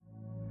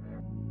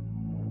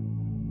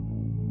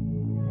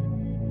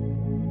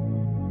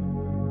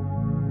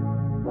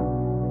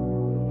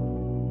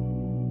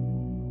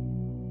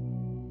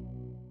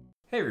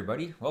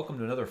everybody, welcome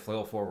to another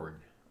Flail Forward.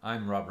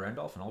 I'm Rob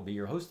Randolph and I'll be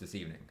your host this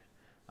evening.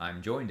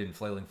 I'm joined in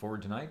flailing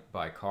forward tonight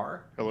by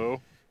Carr,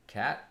 Hello.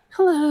 Kat,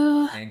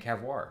 Hello. and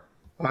Cavoir.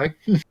 Hi.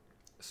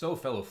 So,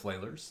 fellow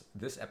flailers,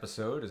 this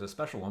episode is a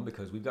special one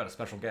because we've got a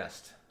special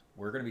guest.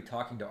 We're going to be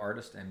talking to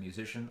artist and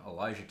musician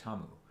Elijah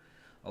Tamu.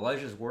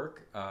 Elijah's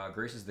work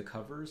graces the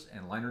covers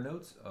and liner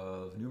notes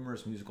of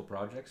numerous musical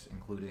projects,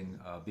 including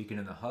Beacon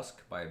in the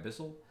Husk by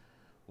Abyssal,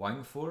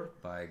 Wangfur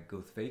by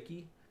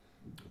Gothfaki,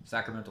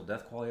 Sacramental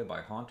Death Qualia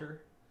by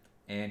Haunter,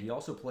 and he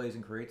also plays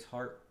and creates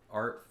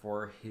art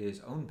for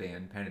his own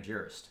band,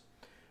 Panegyrist.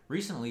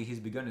 Recently, he's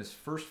begun his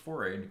first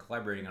foray into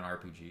collaborating on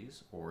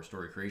RPGs, or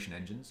story creation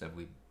engines, as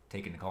we've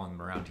taken to calling them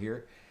around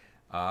here,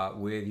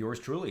 with yours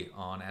truly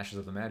on Ashes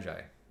of the Magi.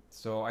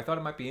 So I thought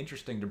it might be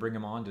interesting to bring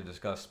him on to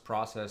discuss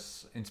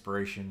process,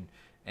 inspiration,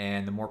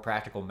 and the more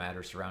practical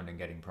matters surrounding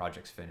getting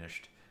projects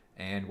finished,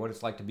 and what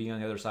it's like to be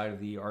on the other side of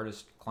the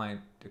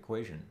artist-client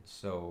equation.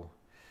 So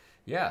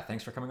yeah,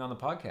 thanks for coming on the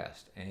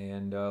podcast,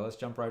 and let's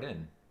jump right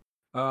in.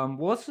 Well,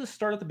 let's just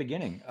start at the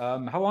beginning.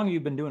 How long have you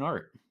been doing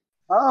art?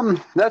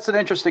 That's an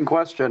interesting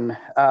question.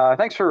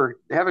 Thanks for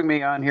having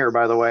me on here,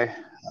 by the way.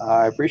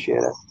 I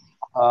appreciate it.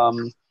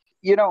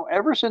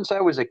 Ever since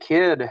I was a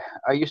kid,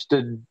 I used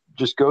to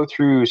just go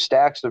through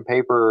stacks of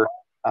paper,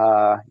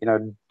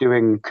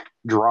 doing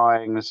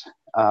drawings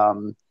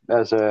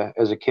as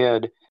a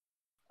kid.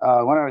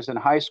 When I was in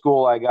high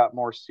school, I got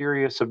more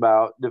serious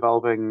about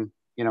developing,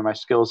 my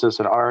skills as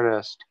an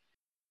artist.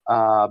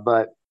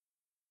 But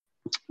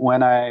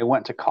when I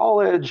went to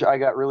college, I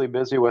got really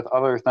busy with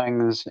other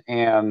things.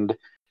 And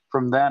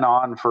from then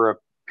on, for a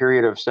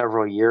period of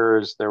several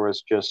years, there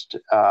was just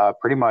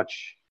pretty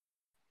much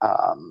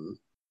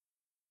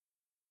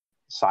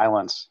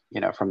silence,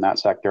 from that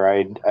sector.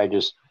 I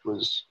just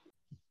was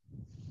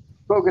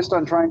focused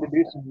on trying to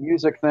do some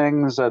music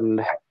things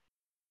and,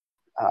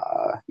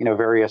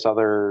 various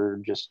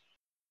other just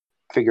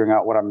figuring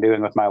out what I'm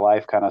doing with my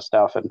life kind of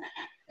stuff. And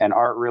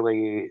art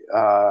really,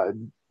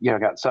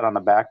 got set on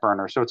the back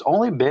burner. So it's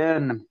only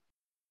been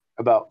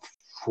about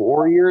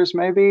 4 years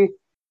maybe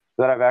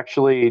that I've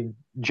actually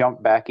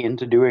jumped back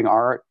into doing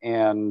art.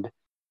 And,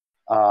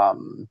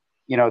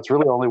 it's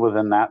really only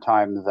within that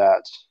time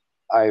that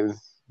I've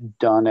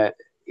done it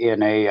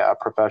in a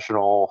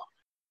professional,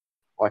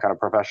 like on a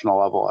professional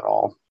level at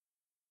all.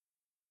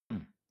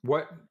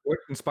 What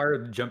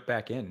inspired the jump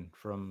back in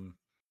from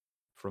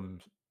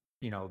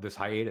this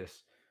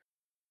hiatus?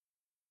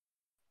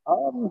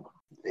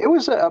 It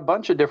was a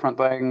bunch of different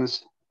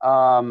things,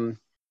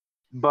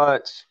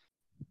 but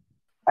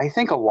I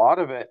think a lot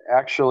of it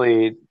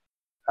actually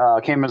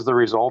came as the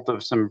result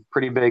of some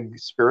pretty big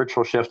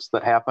spiritual shifts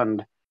that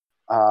happened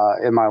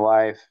in my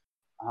life.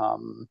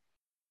 I've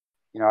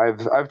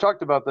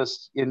talked about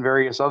this in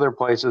various other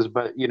places,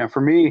 but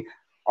for me,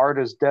 art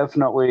is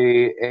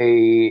definitely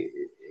a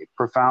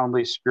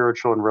profoundly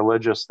spiritual and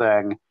religious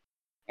thing.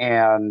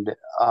 And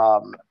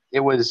it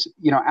was,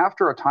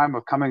 after a time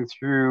of coming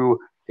through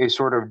a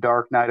sort of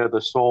dark night of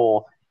the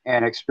soul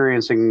and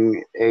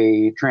experiencing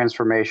a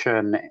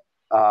transformation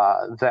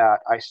that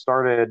I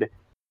started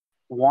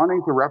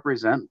wanting to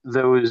represent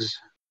those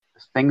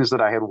things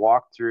that I had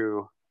walked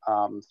through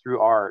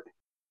art,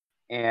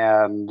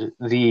 and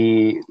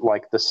the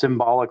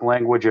symbolic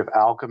language of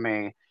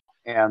alchemy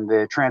and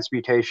the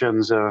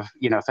transmutations of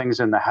things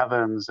in the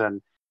heavens,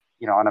 and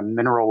on a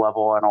mineral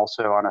level and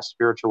also on a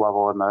spiritual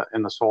level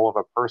in the soul of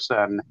a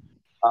person,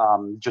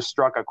 just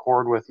struck a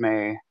chord with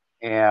me.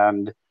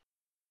 And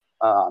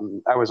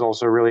I was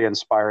also really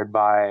inspired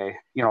by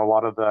a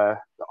lot of the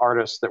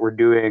artists that were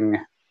doing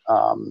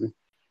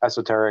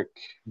esoteric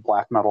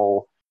black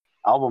metal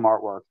album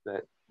artwork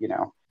that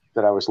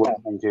I was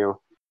listening to.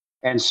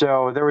 And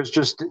so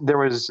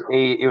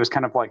it was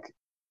kind of like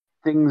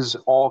things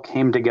all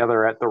came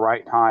together at the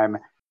right time.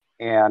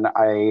 And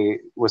I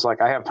was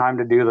like, I have time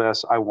to do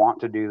this. I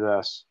want to do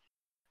this.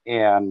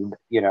 And,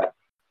 and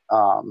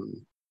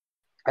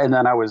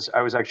then I was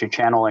actually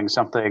channeling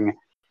something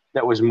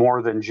that was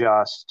more than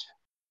just,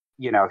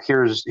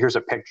 here's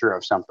a picture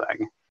of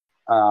something.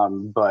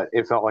 But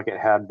it felt like it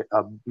had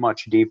a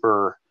much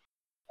deeper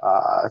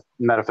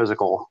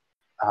metaphysical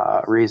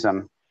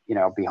reason,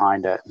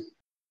 behind it.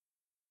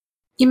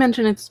 You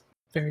mentioned it's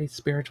very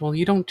spiritual.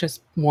 You don't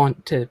just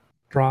want to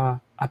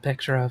draw a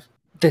picture of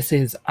this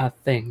is a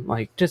thing.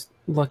 Like, just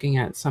looking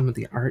at some of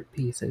the art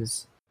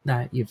pieces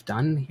that you've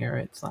done here,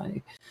 it's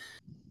like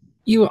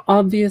you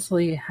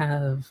obviously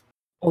have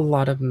a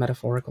lot of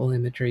metaphorical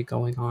imagery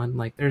going on.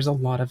 Like, there's a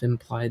lot of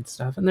implied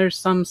stuff, and there's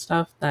some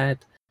stuff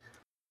that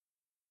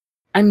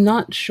I'm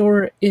not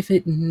sure if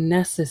it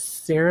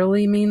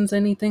necessarily means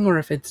anything or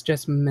if it's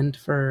just meant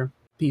for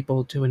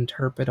people to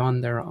interpret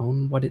on their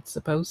own what it's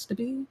supposed to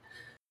be.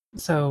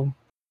 So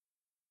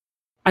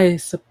I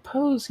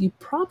suppose you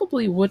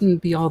probably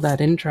wouldn't be all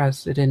that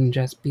interested in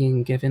just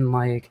being given,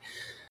 like,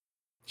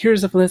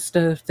 here's a list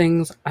of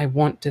things I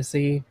want to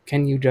see.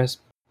 Can you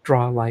just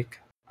draw, like,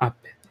 a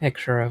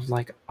picture of,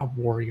 like, a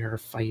warrior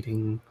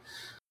fighting,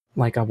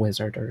 like, a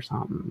wizard or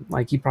something?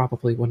 Like, you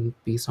probably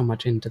wouldn't be so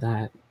much into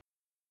that.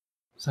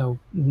 So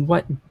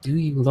what do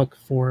you look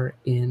for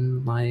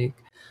in like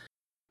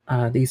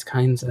these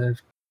kinds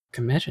of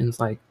commissions?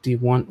 Like, do you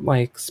want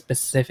like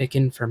specific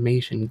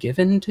information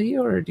given to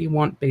you, or do you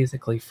want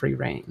basically free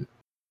reign?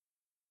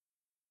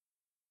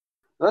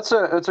 That's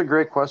a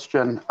great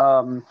question.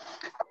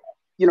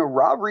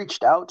 Rob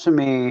reached out to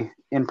me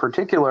in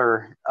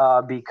particular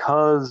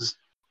because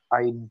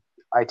I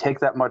I take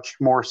that much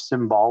more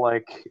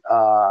symbolic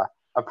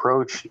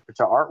approach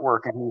to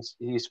artwork, and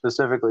he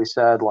specifically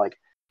said, like,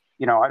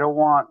 I don't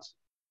want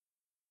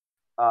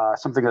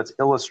something that's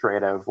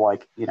illustrative,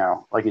 like,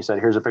 like you said,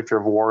 here's a picture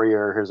of a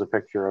warrior, here's a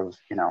picture of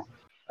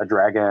a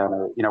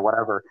dragon, or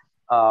whatever.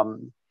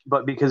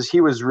 But because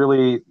he was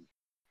really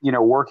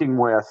working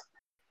with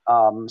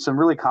some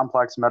really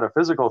complex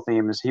metaphysical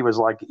themes, he was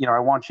like, I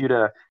want you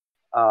to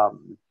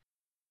um,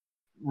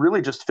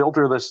 really just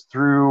filter this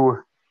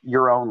through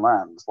your own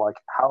lens, like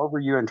however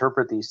you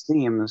interpret these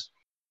themes.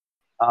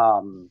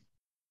 Um,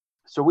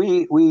 so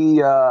we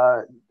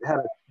had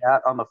a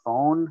chat on the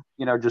phone,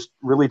 just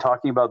really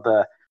talking about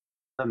the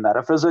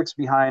metaphysics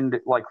behind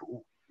like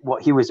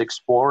what he was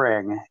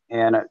exploring,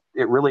 and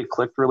it really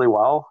clicked really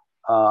well.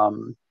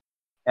 And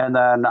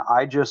then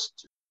I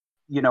just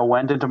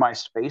went into my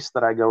space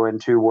that I go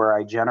into where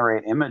I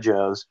generate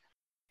images.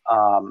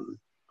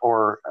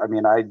 Or I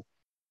mean, I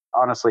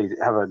honestly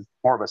have a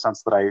more of a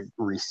sense that I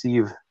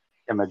receive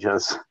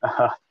images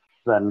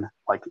than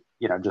like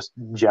just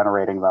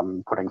generating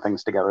them, putting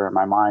things together in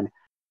my mind.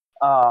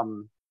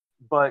 Um,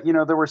 but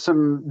there were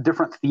some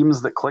different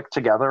themes that clicked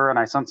together, and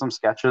I sent some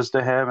sketches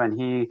to him, and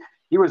he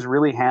was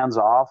really hands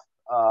off.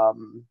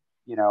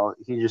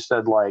 He just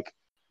said, like,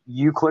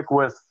 you click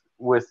with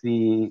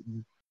the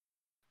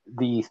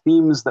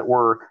themes that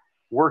we're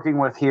working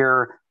with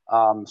here,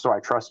 so I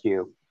trust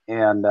you.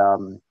 And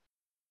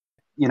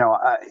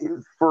I,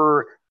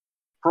 for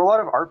for a lot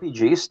of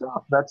RPG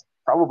stuff, that's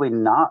probably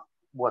not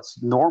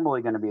what's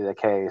normally going to be the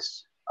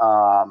case.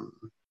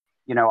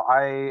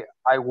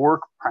 I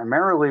work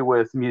primarily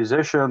with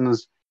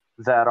musicians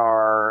that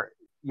are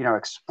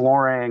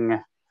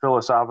exploring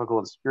philosophical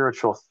and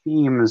spiritual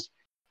themes,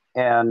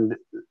 and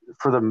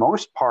for the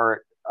most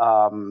part,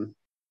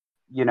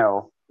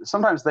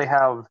 sometimes they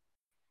have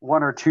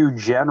one or two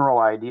general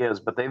ideas,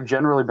 but they've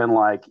generally been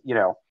like,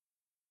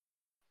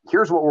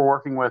 here's what we're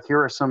working with.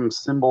 Here are some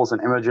symbols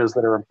and images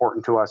that are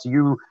important to us.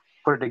 You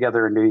put it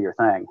together and do your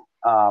thing.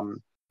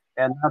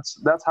 And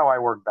that's how I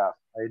work best.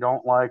 I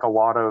don't like a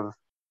lot of,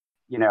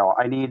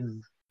 I need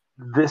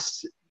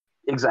this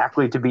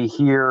exactly to be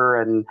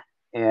here, and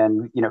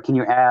can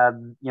you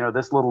add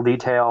this little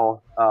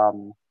detail? I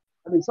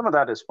mean, some of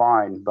that is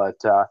fine, but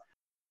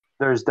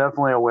there's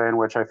definitely a way in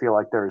which I feel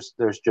like there's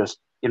just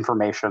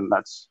information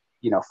that's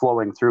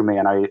flowing through me,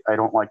 and I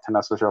don't like to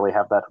necessarily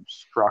have that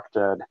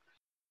obstructed.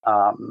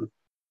 Um,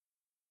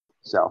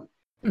 so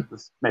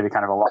it's maybe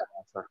kind of a long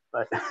answer,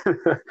 but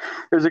it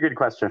was a good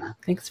question.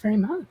 Thanks very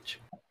much.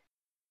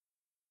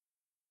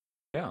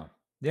 Yeah,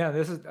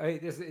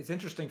 it's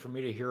interesting for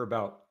me to hear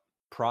about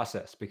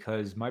process,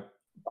 because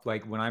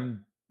when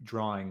I'm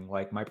drawing,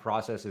 like my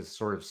process is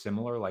sort of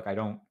similar. Like I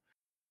don't.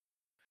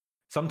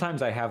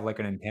 Sometimes I have like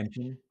an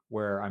intention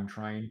where I'm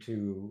trying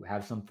to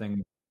have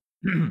something.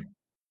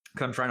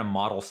 'Cause I'm trying to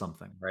model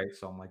something, right?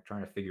 So I'm like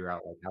trying to figure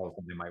out like how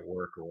something might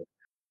work, or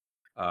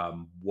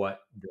what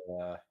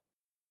the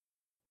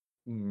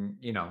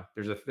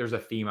there's a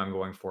theme I'm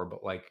going for.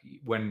 But like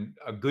when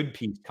a good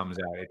piece comes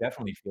out, it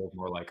definitely feels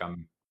more like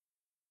I'm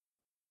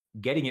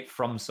getting it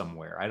from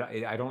somewhere.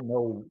 I don't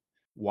know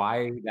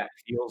why that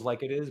feels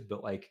like it is,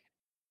 but like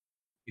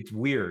it's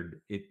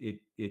weird.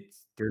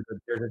 It's there's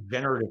a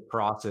generative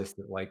process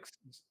that like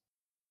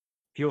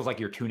feels like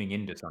you're tuning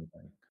into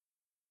something,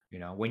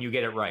 when you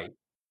get it right.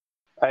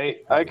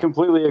 I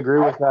completely agree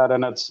with that,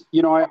 and it's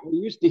I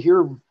used to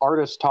hear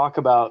artists talk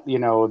about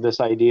this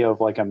idea of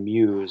like a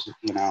muse,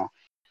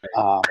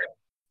 um,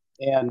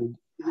 and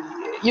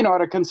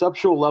at a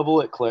conceptual level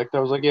it clicked. I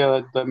was like,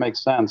 yeah, that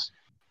makes sense.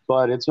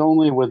 But it's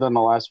only within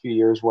the last few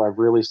years where I've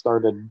really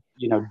started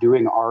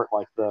doing art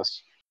like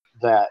this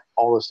that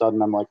all of a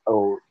sudden I'm like,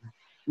 oh,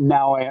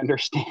 now I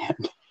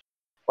understand.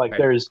 Like Right.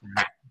 there's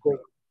a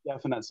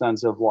definite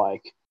sense of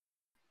like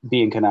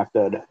being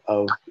connected,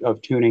 of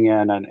tuning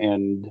in,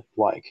 and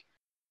like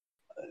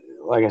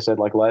I said,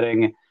 like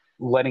letting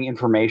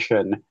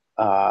information,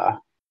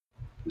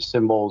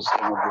 symbols,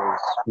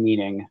 images,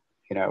 meaning,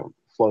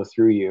 flow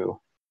through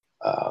you,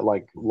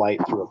 like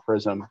light through a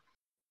prism.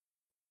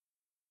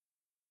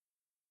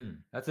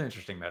 That's an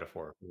interesting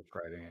metaphor for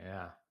describing it.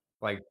 Yeah,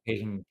 like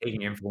taking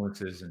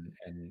influences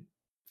and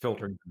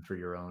filtering them through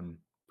your own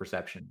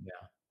perception.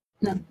 Yeah.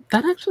 Now,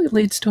 that actually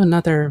leads to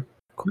another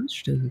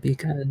question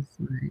because,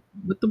 like,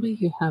 with the way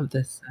you have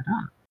this set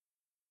up,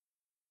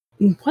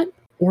 in what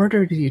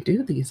order do you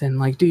do these in?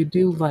 Like, do you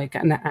do like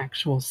an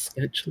actual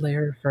sketch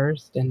layer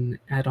first and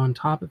add on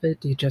top of it?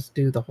 Do you just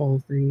do the whole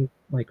thing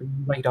like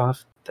right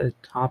off the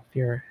top of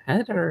your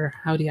head, or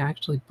how do you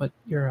actually put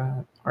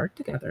your art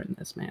together in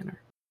this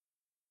manner?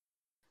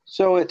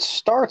 So it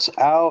starts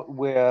out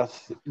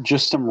with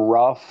just some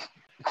rough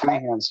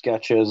freehand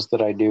sketches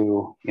that I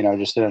do,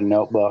 just in a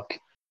notebook,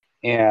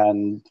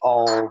 and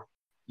I'll,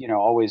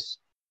 always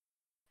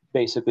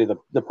basically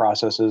the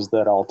process is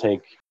that I'll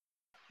take,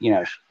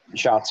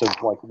 shots of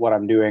like what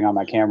I'm doing on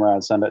my camera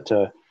and send it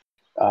to,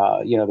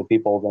 the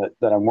people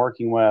that I'm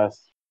working with.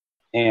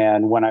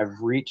 And when I've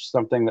reached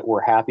something that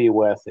we're happy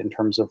with in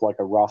terms of like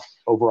a rough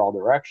overall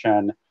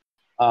direction,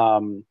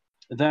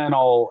 then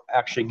I'll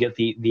actually get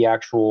the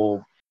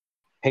actual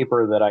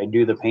paper that I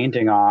do the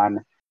painting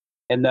on,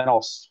 and then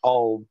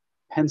I'll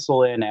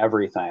pencil in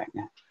everything,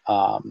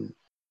 um,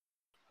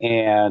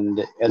 and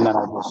then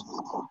I'll just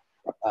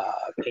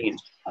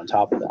paint on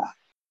top of that.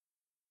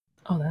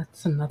 Oh,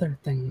 that's another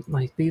thing.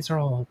 Like, these are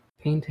all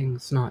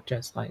paintings, not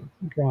just like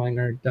drawing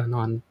or done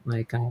on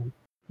like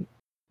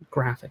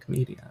graphic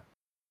media.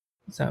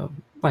 So,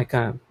 like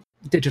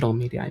digital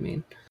media, I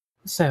mean.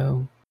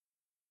 So,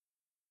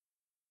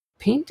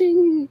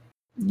 painting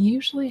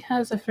usually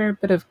has a fair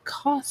bit of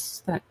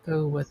costs that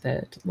go with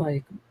it.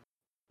 Like,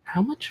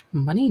 how much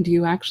money do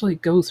you actually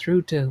go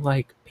through to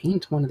like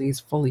paint one of these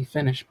fully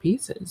finished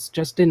pieces?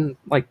 Just in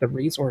like the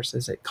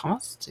resources it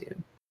costs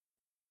you.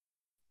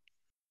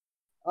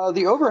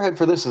 The overhead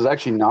for this is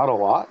actually not a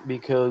lot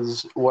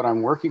because what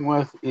I'm working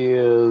with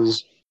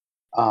is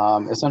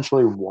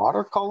essentially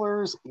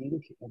watercolors,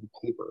 ink, and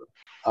paper.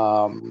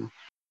 Um,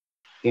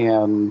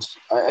 and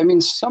I mean,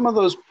 some of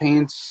those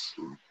paints,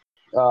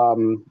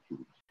 um,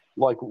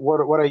 like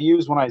what I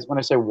use when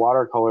I say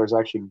watercolor is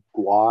actually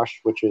gouache,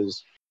 which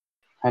is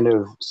kind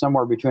of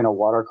somewhere between a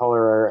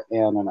watercolor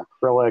and an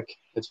acrylic.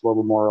 It's a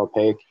little more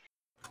opaque.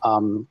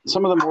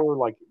 Some of the more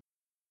like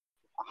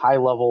high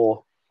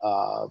level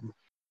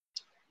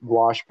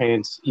gouache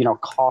paints,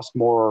 cost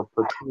more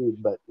per tube,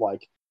 but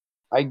like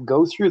I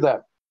go through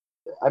that.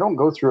 I don't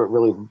go through it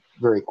really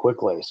very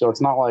quickly. So it's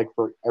not like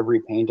for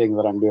every painting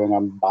that I'm doing,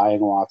 I'm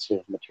buying lots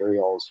of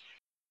materials.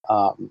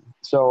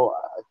 So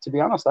to be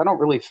honest, I don't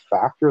really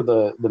factor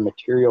the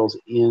materials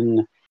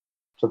in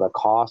to the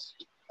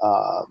cost.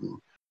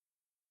 Um,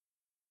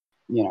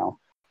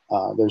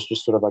 there's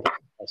just sort of like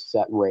a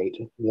set rate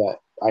that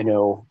I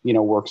know,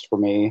 works for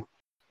me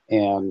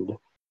and,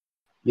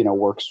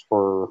 works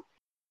for,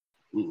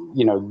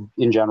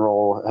 in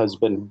general has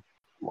been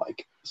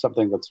like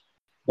something that's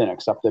been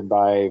accepted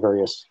by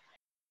various,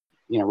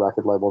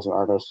 record labels and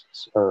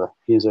artists or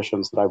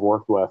musicians that I've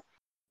worked with.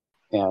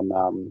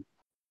 And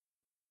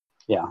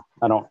yeah,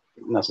 I don't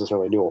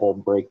necessarily do a whole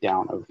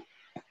breakdown of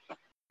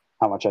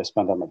how much I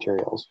spend on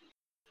materials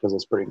because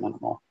it's pretty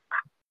minimal.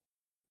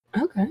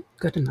 Okay,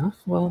 good enough.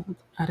 Well,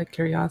 out of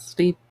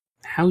curiosity,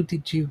 how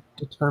did you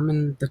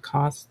determine the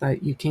cost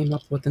that you came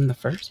up with in the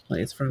first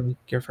place for like,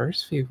 your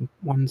first few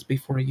ones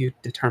before you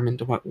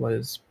determined what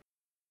was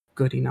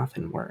good enough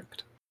and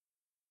worked?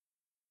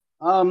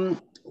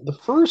 The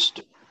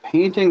first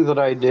painting that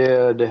I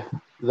did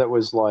that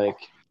was like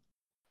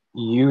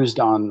used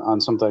on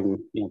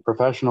something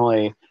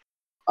professionally.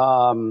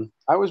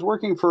 I was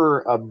working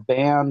for a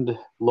band,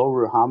 Lo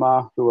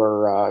Ruhama, who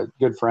are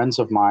good friends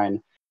of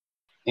mine,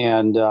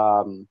 and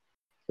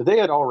they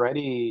had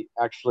already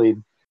actually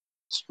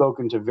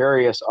spoken to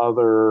various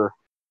other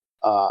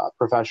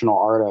professional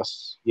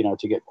artists,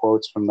 to get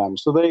quotes from them.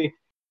 So they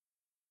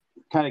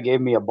kind of gave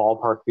me a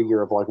ballpark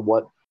figure of like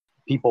what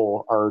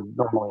people are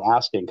normally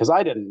asking because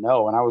I didn't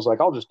know, and I was like,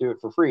 I'll just do it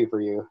for free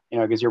for you,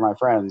 because you're my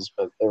friends.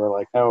 But they were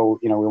like, no,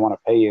 we want to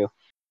pay you.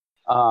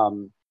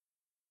 Um,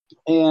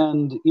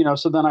 and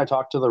so then I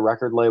talked to the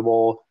record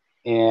label,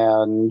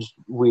 and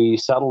we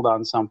settled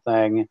on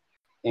something.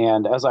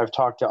 And as I've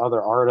talked to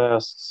other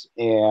artists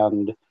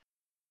and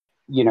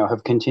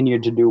have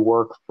continued to do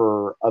work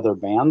for other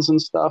bands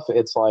and stuff,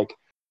 it's like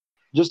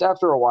just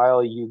after a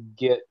while you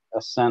get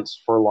a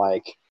sense for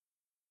like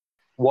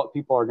what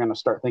people are going to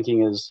start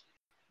thinking is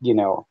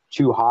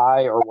too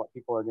high, or what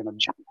people are going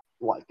to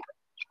like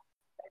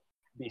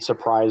be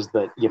surprised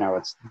that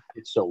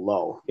it's so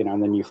low,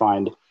 and then you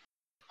find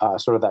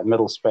sort of that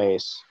middle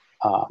space.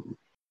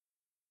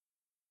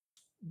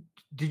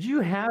 Did you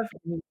have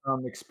any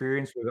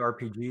experience with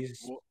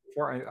RPGs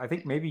before? I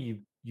think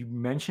maybe you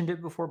mentioned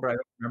it before, but I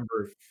don't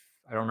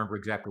remember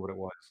exactly what it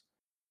was.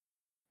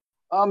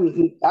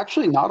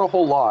 Actually, not a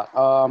whole lot.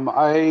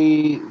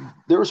 I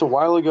There was a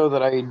while ago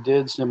that I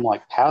did some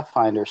like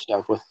Pathfinder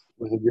stuff with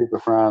a group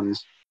of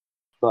friends,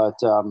 but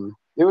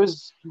it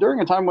was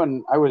during a time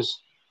when I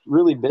was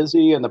really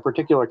busy, and the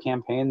particular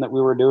campaign that we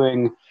were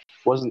doing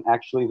wasn't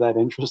actually that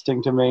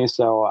interesting to me.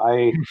 So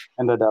I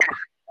ended up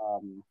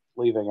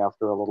leaving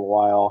after a little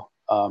while.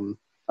 I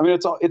mean,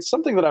 it's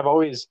something that I've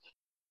always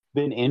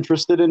been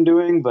interested in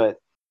doing, but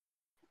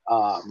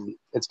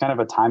it's kind of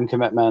a time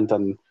commitment,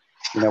 and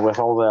with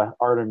all the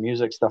art and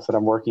music stuff that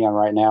I'm working on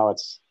right now,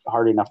 it's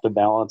hard enough to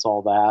balance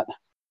all that.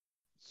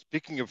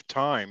 Speaking of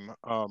time,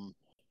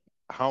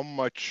 how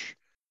much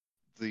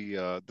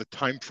the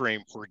time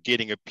frame for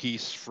getting a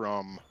piece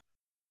from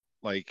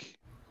like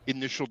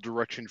initial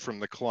direction from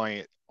the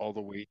client all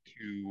the way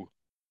to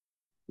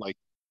like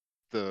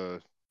the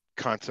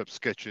concept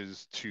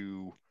sketches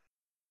to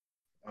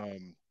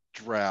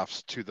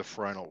drafts to the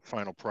final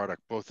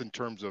product, both in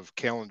terms of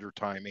calendar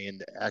time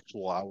and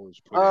actual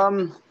hours put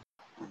in?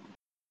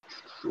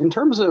 In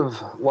terms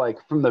of like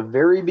from the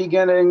very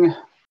beginning,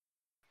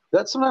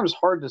 that's sometimes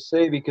hard to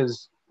say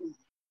because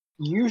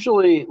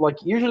usually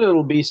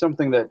it'll be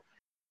something that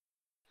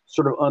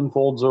sort of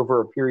unfolds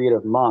over a period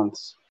of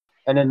months.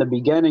 And in the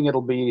beginning,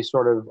 it'll be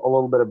sort of a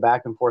little bit of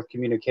back and forth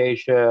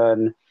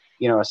communication,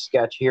 a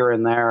sketch here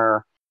and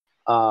there.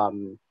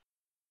 And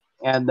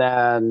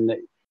then,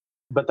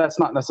 but that's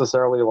not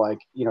necessarily like,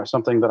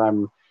 something that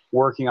I'm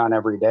working on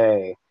every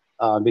day,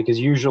 because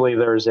usually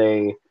there's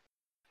a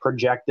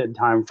projected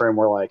time frame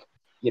where like,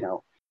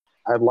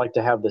 I'd like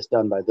to have this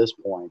done by this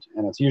point,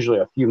 and it's usually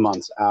a few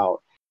months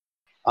out.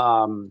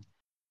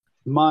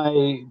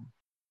 My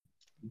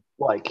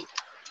like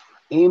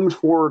aimed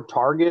for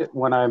target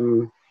when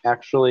I'm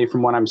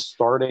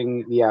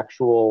starting the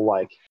actual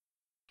like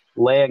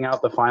laying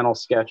out the final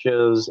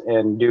sketches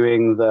and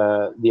doing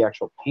the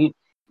actual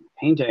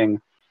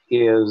painting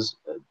is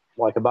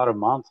like about a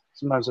month.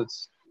 Sometimes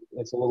it's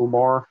a little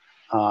more.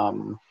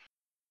 I'm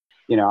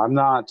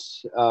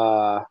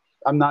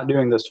not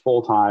doing this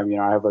full time.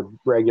 I have a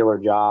regular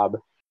job,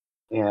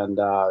 and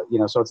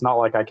so it's not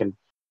like I can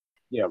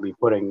be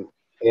putting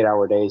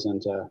 8-hour days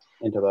into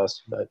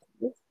this, but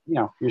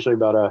usually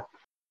about a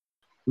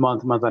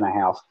month and a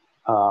half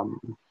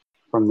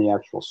from the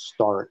actual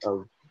start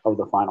of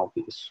the final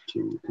piece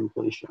to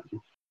completion.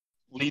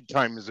 Lead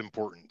time is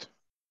important.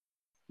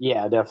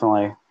 Yeah,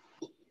 definitely.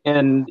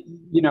 And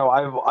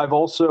I've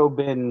also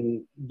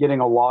been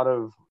getting a lot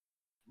of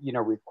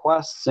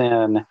requests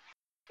in,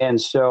 and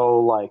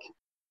so like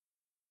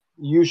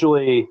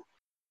usually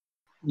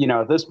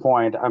at this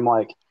point I'm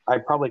like I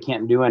probably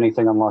can't do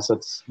anything unless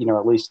it's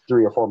at least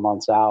 3 or 4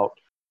 months out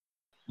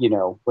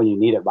when you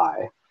need it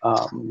by,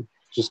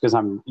 just because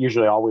I'm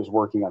usually always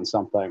working on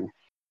something.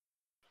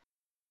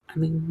 I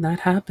mean, that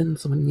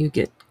happens when you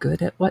get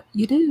good at what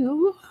you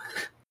do.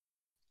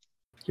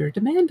 Your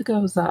demand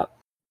goes up.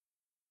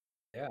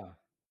 Yeah.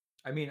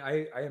 I mean,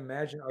 I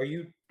imagine, are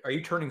you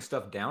turning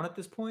stuff down at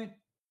this point?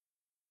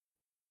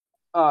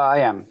 I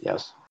am,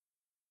 yes.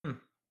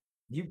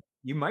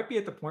 You might be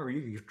at the point where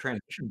you can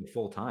transition to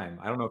full time.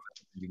 I don't know if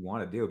that's what you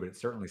want to do, but it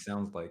certainly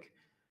sounds like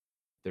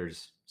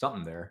there's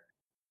something there.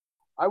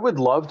 I would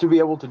love to be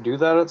able to do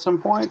that at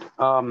some point.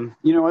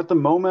 At the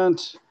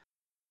moment,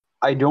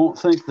 I don't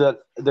think that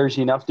there's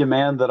enough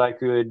demand that I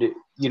could,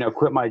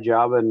 quit my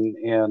job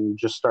and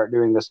just start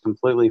doing this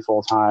completely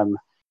full time.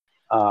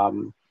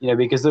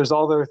 Because there's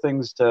other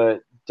things to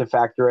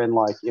factor in.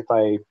 Like if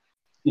I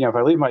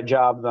leave my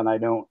job, then I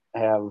don't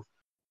have,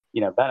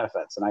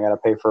 benefits, and I got to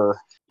pay for,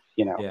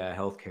 yeah,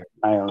 healthcare,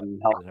 my own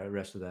health. The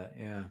rest of that,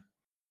 yeah.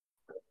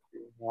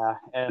 Yeah,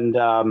 and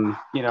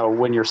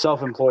when you're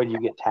self-employed, you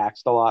get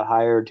taxed a lot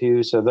higher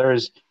too. So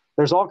there's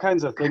all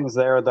kinds of things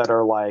there that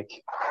are like,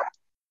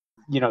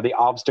 the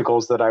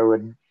obstacles that I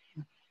would,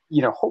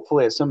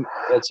 hopefully at some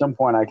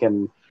point I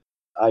can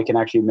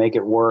actually make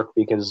it work,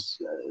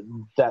 because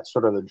that's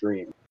sort of the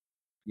dream.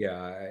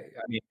 Yeah, I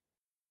mean,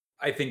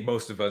 I think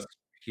most of us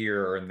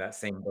here are in that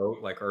same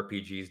boat. Like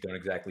RPGs don't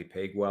exactly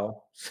pay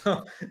well,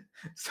 so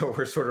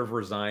we're sort of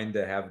resigned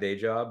to have day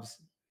jobs,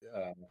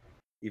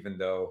 even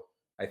though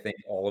I think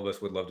all of us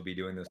would love to be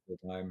doing this full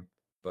time.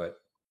 But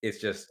it's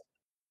just,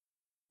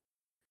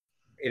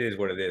 it is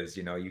what it is.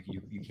 You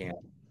can't.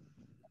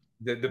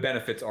 The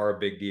benefits are a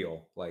big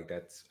deal. Like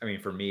that's, I mean,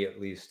 for me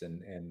at least,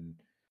 and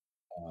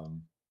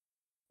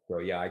so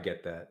yeah, I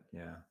get that.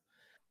 Yeah.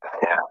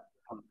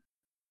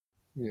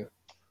 Yeah.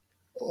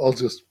 I'll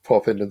just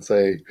pop in and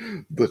say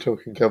the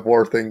Token Kev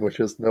War thing, which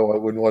is no, I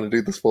wouldn't want to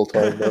do this full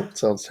time. That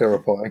sounds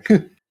terrifying.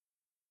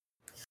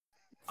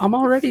 I'm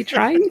already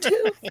trying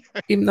to,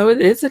 even though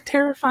it is a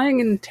terrifying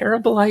and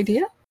terrible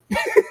idea.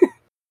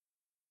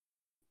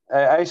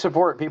 I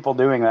support people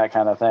doing that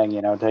kind of thing,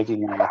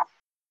 taking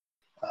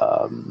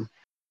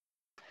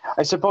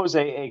I suppose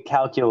a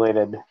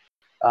calculated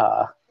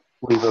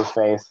leap of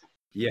faith.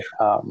 Yeah.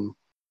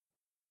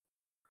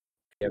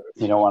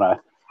 You don't want to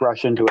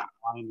rush into it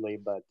blindly,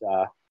 but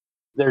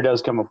there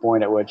does come a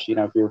point at which,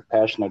 if you're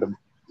passionate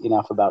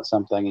enough about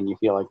something and you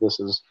feel like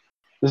this is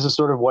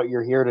sort of what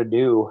you're here to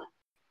do,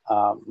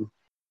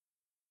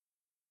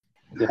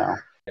 Yeah.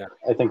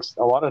 I think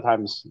a lot of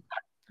times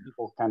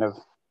people kind of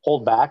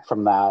hold back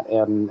from that,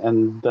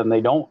 and then they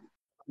don't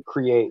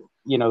create,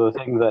 the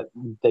thing that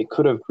they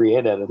could have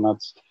created, and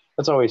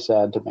that's always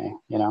sad to me,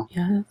 Yeah,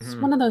 it's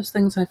one of those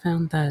things I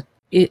found that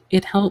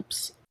it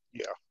helps.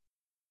 Yeah.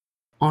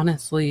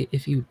 Honestly,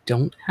 if you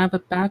don't have a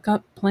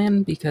backup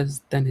plan,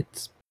 because then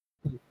it's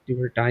a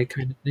do or die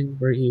kind of thing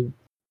where you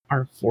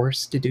are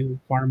forced to do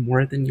far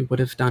more than you would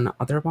have done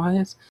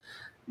otherwise.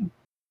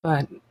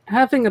 But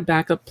having a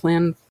backup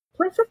plan,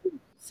 preferably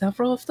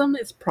several of them,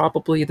 is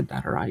probably the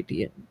better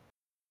idea.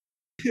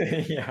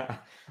 Yeah.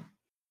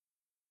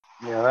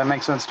 Yeah, that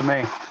makes sense to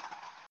me.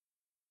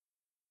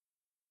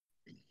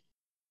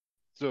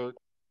 So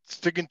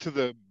sticking to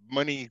the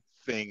money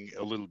thing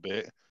a little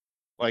bit,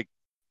 like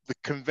the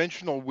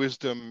conventional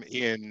wisdom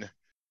in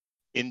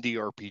indie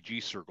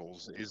RPG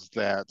circles is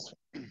that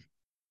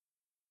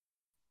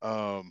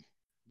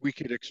we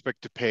could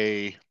expect to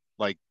pay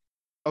like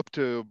up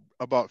to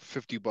about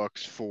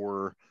 $50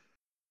 for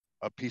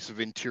a piece of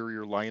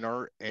interior line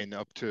art and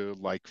up to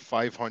like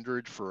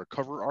 500 for a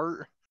cover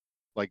art.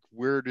 Like,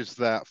 where does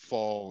that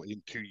fall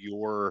into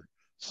your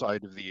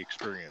side of the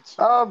experience?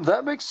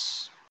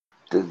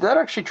 That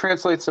actually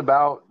translates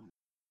about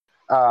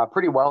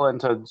pretty well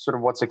into sort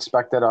of what's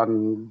expected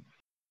on,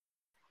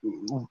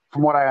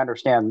 from what I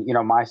understand,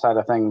 my side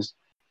of things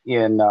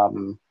in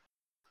album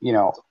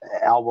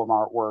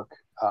artwork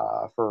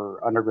for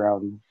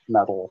underground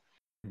metal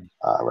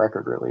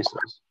record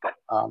releases.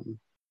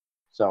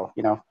 So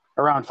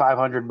around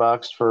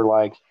 $500 for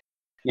like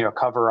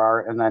cover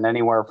art, and then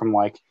anywhere from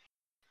like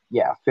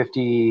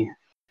 50,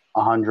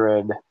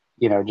 100,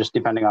 just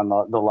depending on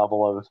the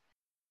level of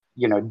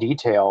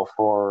detail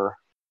for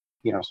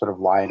sort of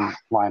line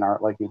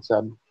art, like you'd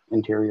said,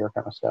 interior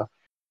kind of stuff.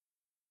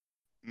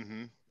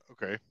 Mm-hmm.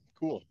 Okay,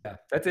 cool. Yeah,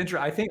 that's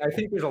interesting. I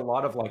think there's a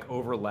lot of like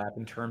overlap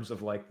in terms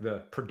of like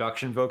the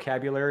production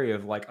vocabulary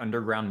of like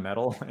underground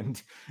metal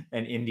and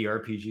indie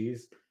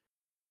RPGs.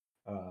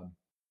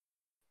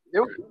 It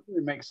would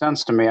really make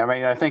sense to me. I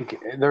mean, I think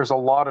there's a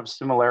lot of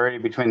similarity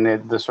between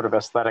the sort of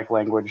aesthetic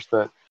language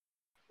that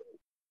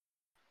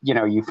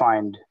you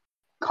find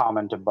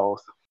common to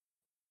both.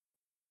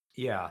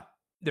 Yeah,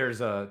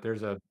 there's a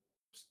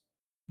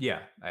yeah,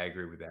 I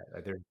agree with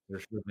that.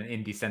 There's sort of an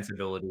indie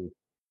sensibility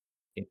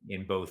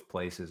in both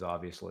places,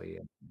 obviously,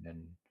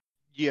 and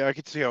Yeah, I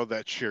could see how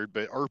that's shared,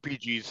 but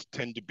RPGs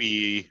tend to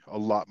be a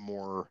lot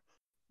more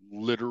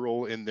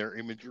literal in their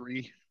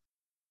imagery.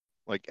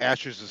 Like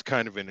Ashes is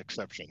kind of an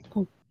exception.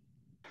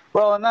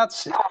 Well, and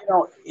that's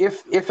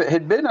if it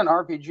had been an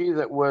RPG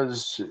that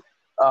was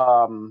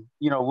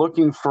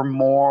looking for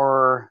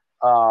more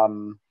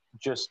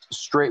just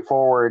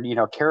straightforward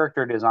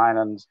character design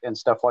and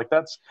stuff like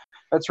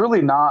that's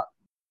really not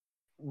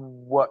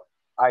what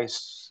I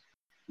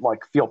like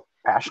feel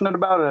passionate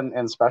about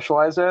and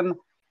specialize in.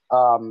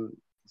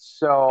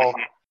 So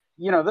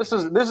this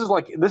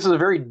is a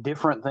very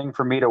different thing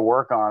for me to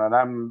work on, and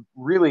I'm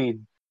really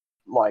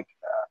like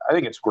I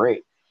think it's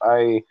great.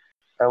 I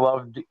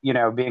loved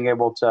being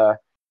able to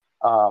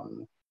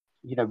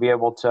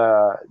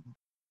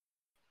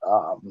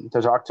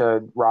to talk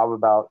to Rob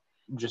about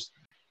just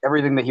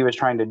everything that he was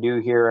trying to do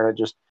here, and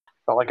it just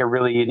felt like a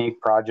really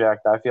unique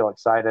project. I feel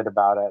excited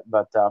about it,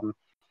 but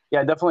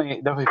yeah,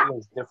 definitely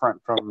feels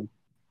different from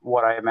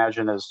what I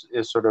imagine is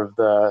sort of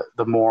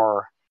the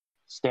more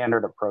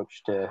standard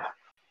approach to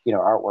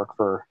artwork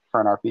for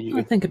an RPG.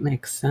 I think it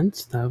makes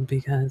sense though,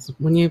 because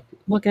when you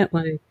look at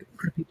like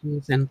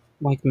RPGs and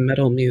like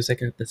metal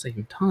music at the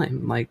same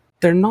time, like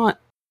they're not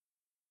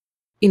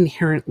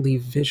inherently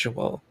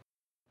visual,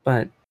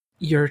 but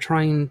you're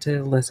trying to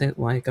elicit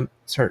like a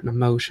certain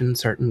emotion,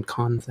 certain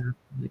concept,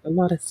 like a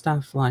lot of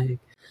stuff like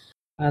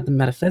the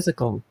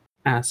metaphysical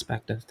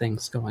aspect of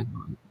things going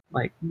on.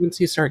 Like once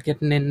you start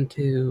getting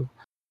into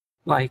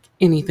like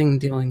anything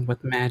dealing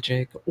with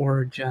magic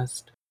or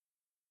just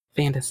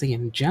fantasy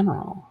in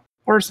general,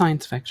 or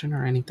science fiction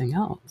or anything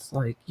else,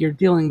 like you're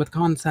dealing with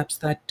concepts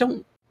that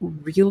don't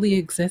really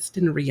exist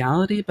in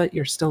reality, but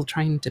you're still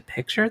trying to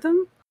picture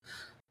them.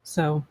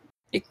 So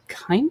it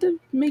kind of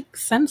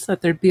makes sense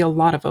that there'd be a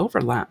lot of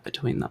overlap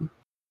between them.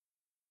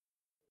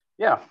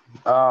 Yeah,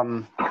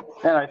 and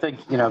I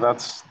think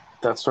that's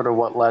sort of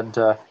what led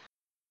to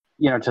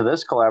to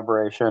this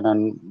collaboration,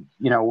 and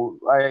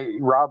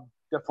Rob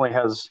definitely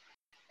has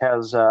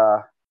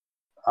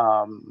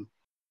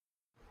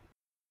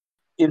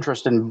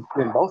interest in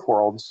both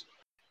worlds.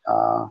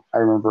 I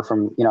remember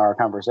from our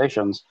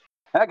conversations,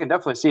 and I can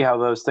definitely see how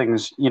those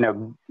things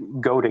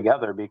go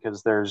together,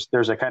 because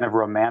there's a kind of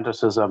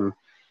romanticism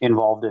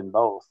involved in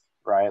both,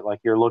 right? Like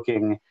you're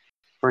looking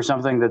for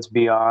something that's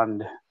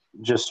beyond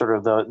just sort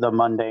of the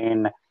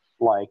mundane,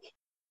 like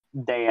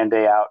day in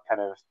day out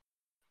kind of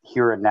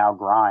here and now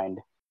grind.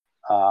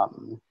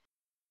 Um,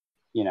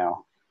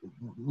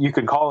 you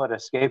could call it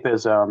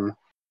escapism,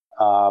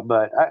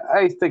 but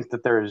I think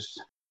that there's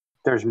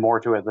more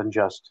to it than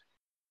just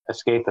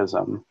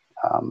escapism.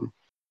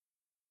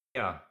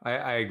 yeah,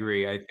 I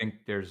agree. I think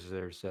there's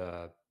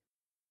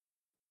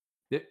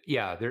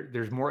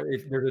there's more.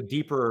 There's a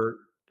deeper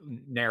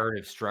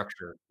narrative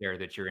structure there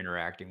that you're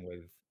interacting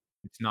with.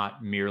 It's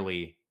not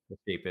merely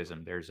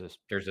escapism. There's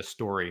a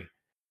story,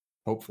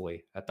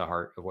 hopefully, at the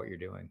heart of what you're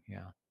doing.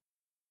 Yeah.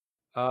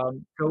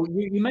 So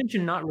you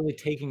mentioned not really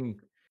taking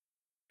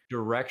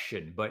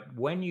direction, but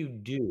when you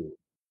do,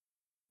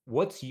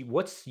 what's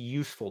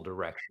useful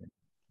direction?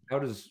 How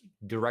does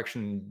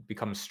direction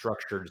become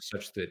structured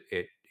such that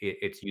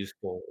it's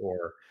useful,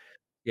 or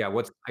yeah,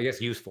 what's I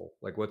guess useful?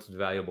 Like what's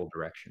valuable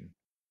direction?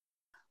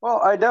 Well,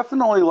 I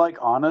definitely like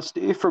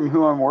honesty from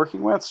who I'm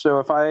working with. So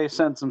if I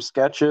send some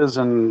sketches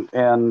and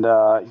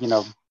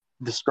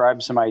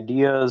describe some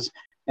ideas,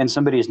 and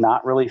somebody's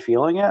not really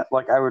feeling it,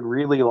 like I would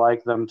really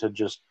like them to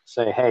just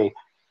say, "Hey,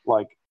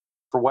 like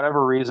for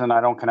whatever reason,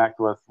 I don't connect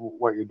with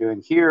what you're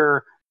doing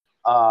here.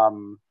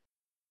 Um,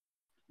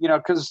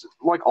 because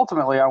like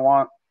ultimately I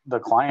want the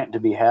client to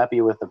be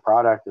happy with the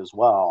product as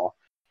well.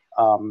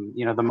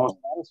 The most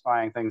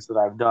satisfying things that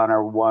I've done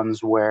are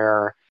ones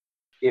where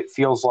it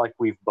feels like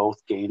we've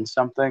both gained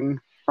something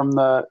from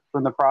the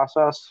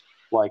process,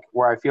 like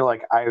where I feel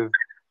like I've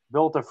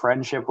built a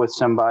friendship with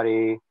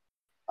somebody,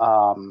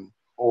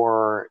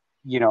 or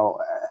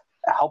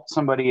helped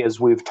somebody as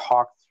we've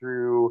talked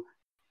through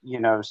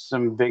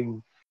some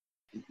big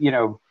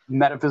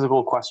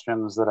metaphysical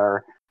questions that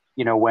are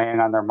weighing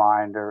on their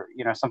mind, or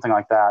something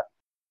like that.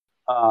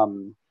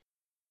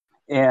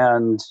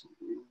 And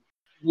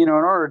in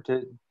order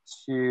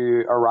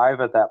to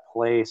arrive at that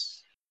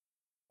place,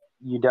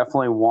 you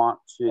definitely want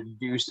to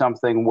do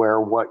something where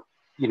what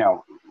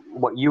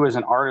you as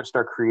an artist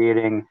are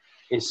creating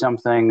is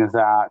something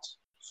that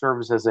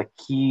serves as a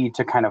key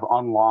to kind of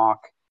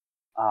unlock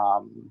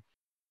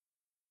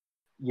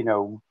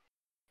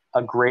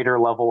a greater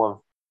level of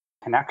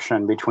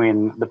connection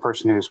between the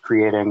person who's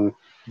creating,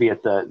 be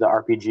it the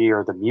RPG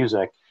or the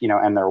music,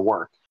 and their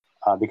work,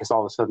 because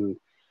all of a sudden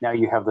now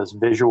you have this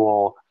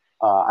visual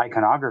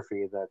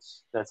iconography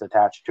that's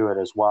attached to it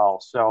as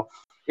well. So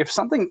if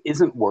something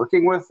isn't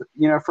working with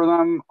for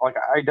them, like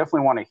I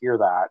definitely want to hear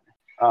that,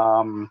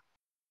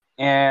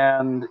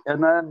 and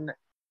then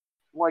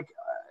like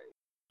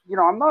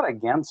I'm not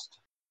against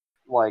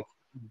like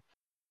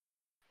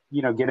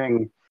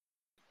getting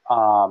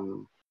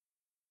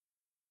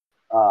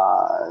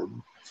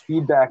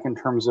feedback in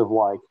terms of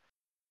like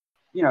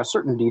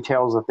certain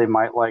details that they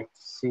might like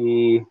to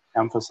see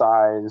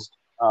emphasized.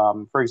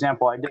 For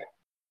example, I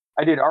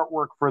did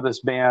artwork for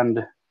this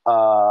band,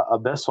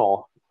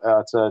 Abyssal.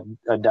 It's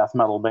a death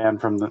metal band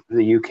from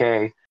the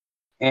UK,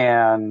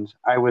 and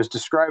I was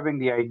describing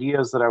the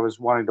ideas that I was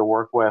wanting to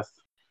work with,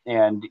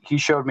 and he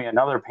showed me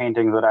another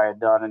painting that I had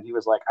done, and he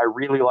was like, "I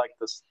really like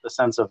the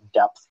sense of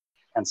depth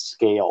and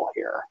scale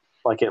here.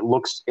 Like it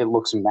looks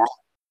massive."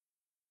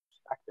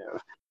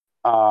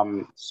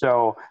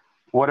 So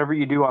whatever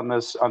you do on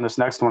this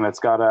next one, it's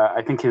got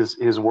I think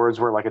his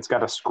words were like, it's got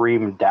to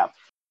scream depth.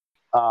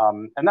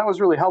 And that was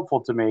really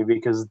helpful to me,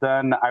 because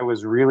then I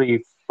was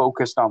really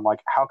focused on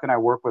like, how can I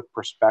work with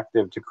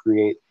perspective to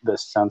create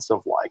this sense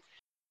of like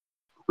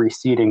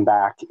receding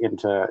back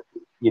into,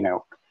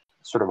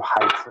 sort of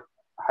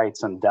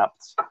heights and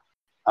depths.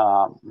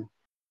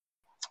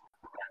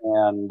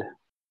 And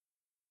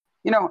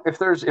if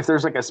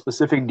there's like a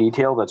specific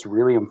detail that's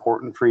really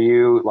important for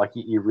you, like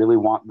you really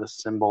want this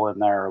symbol in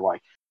there,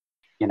 like,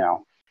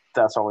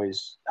 that's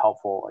always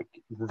helpful. Like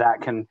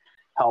that can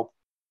help,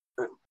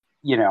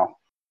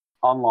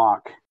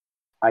 unlock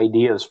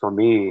ideas for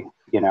me.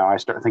 I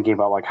start thinking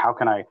about like, how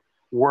can I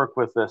work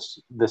with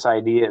this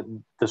idea,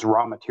 this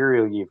raw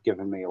material you've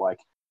given me, like,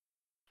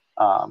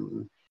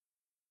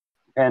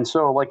 and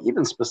so like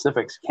even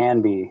specifics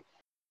can be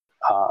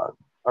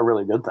a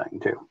really good thing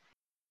too.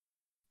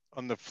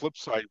 On the flip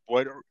side,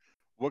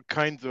 what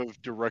kinds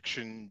of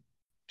direction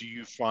do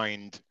you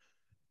find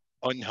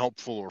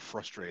unhelpful or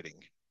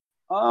frustrating?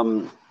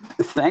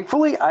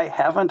 Thankfully, I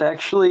haven't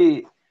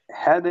actually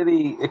had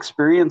any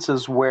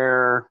experiences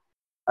where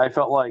I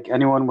felt like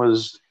anyone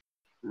was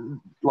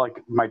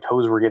like my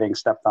toes were getting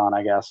stepped on,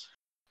 I guess.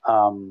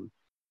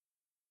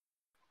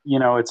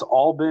 It's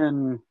all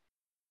been,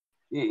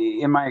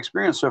 in my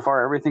experience so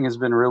far, everything has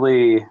been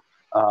really,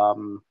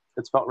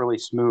 it's felt really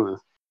smooth.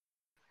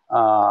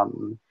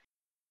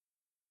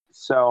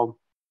 So,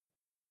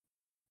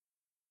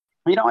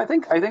 I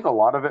think a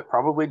lot of it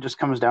probably just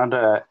comes down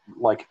to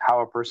like how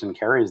a person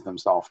carries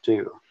themselves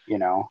too.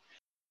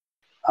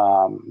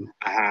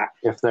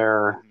 If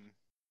they're,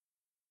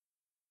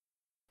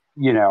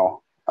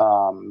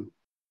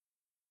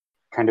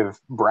 kind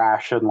of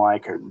brash and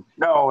like,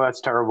 no,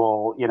 that's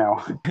terrible.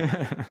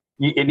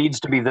 It needs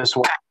to be this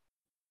way.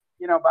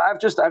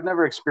 But I've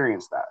never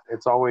experienced that.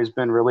 It's always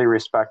been really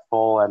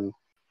respectful, and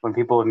when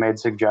people have made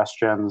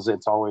suggestions,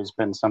 it's always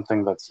been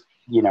something that's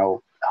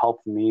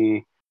helped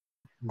me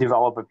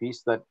develop a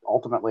piece that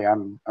ultimately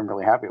I'm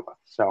really happy with.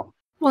 So,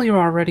 well, you're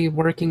already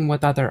working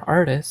with other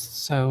artists,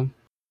 so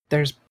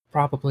there's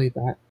probably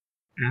that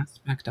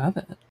aspect of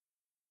it.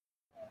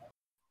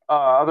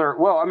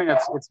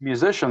 it's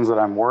musicians that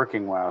I'm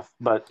working with,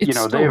 but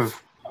It's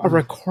they've a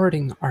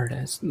recording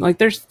artist. Like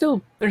there's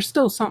still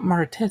something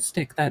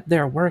artistic that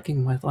they're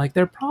working with. Like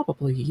they're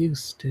probably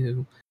used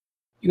to,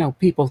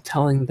 people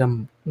telling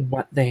them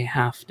what they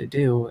have to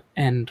do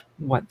and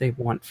what they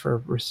want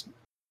for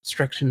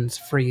restrictions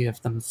free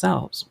of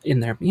themselves in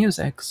their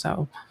music.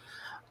 So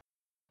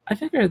I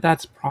figure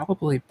that's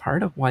probably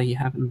part of why you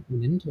haven't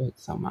been into it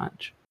so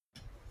much.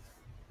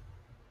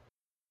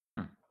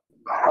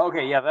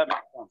 Okay, yeah, that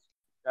makes sense.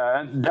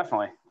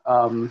 Definitely.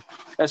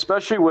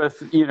 Especially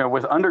with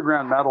with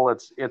underground metal,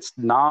 it's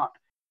not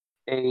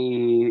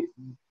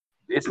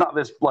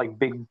this like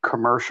big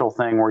commercial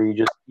thing where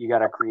you got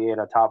to create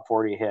a top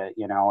 40 hit.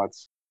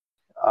 It's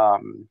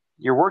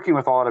you're working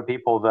with a lot of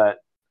people that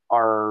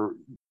are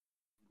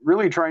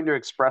really trying to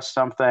express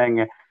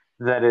something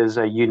that is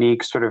a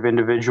unique sort of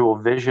individual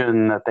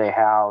vision that they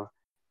have,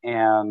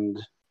 and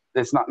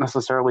it's not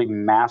necessarily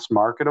mass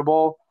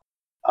marketable.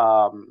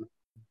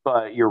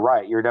 But you're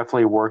right. You're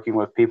definitely working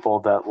with people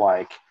that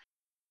like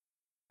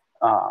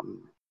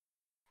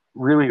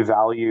really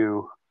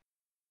value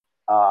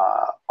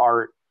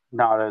art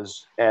not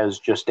as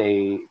just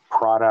a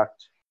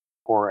product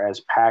or as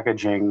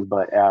packaging,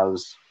 but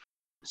as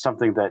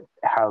something that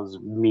has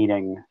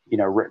meaning,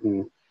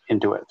 written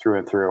into it through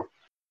and through.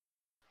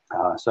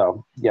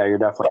 So yeah, you're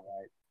definitely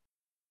right.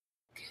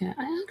 Okay,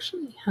 I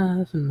actually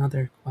have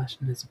another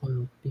question as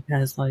well,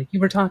 because like you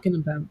were talking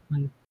about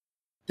like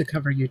the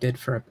cover you did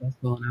for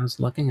Abyssal, and I was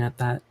looking at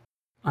that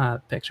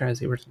picture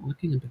as you were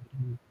talking about it,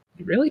 and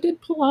you really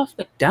did pull off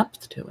the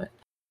depth to it.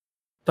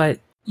 But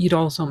you'd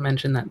also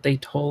mentioned that they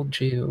told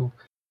you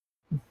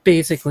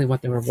basically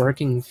what they were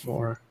working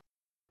for,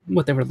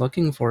 what they were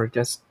looking for,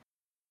 just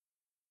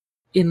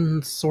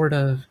in sort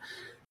of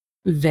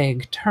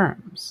vague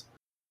terms.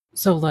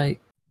 So, like,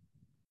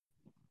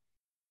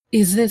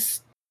 is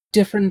this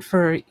different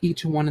for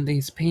each one of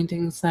these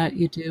paintings that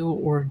you do,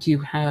 or do you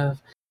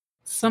have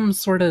some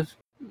sort of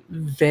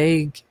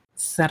vague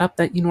setup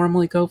that you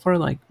normally go for?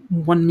 Like,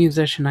 one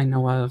musician I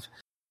know of,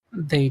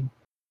 they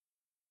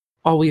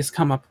always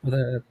come up with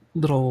a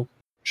little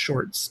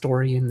short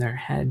story in their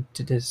head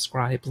to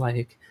describe,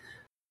 like,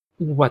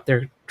 what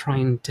they're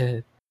trying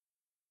to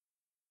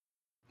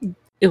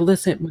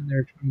elicit when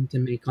they're trying to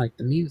make like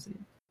the music.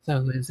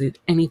 So is it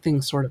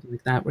anything sort of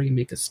like that where you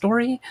make a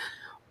story,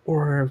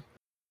 or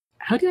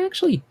how do you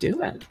actually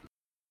do it?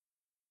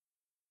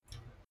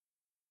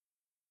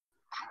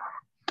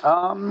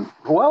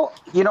 Well,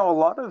 a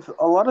lot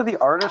of the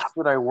artists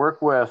that I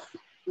work with,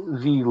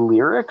 the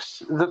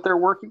lyrics that they're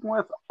working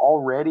with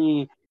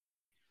already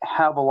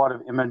have a lot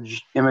of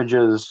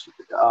images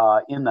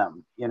in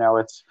them.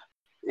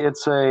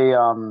 It's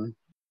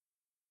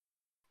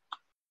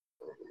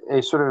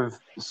a sort of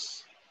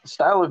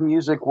style of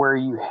music where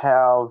you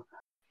have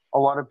a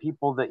lot of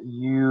people that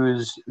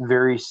use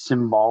very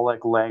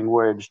symbolic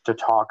language to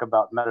talk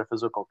about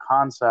metaphysical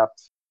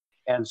concepts,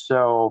 and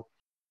so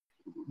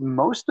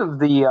most of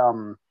the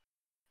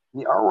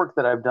artwork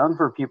that I've done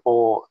for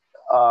people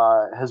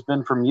has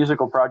been for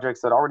musical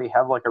projects that already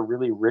have like a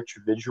really rich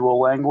visual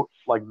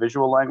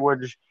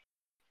language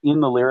in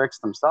the lyrics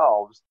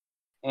themselves.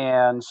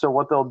 And so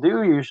what they'll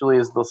do usually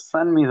is they'll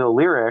send me the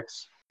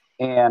lyrics,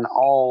 and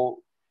I'll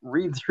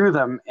read through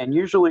them. And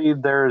usually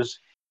there's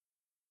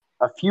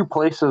a few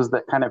places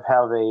that kind of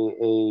have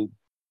a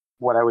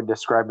what I would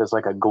describe as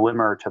like a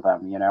glimmer to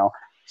them.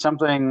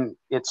 Something,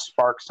 it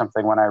sparks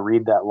something when I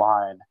read that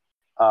line,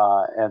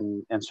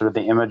 and sort of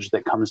the image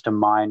that comes to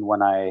mind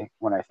when I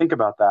think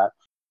about that,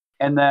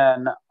 and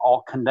then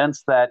I'll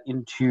condense that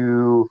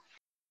into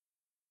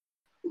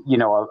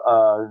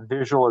a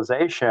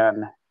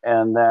visualization,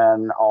 and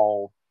then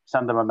I'll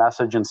send them a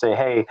message and say,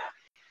 hey,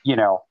 you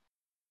know,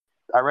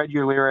 I read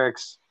your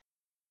lyrics,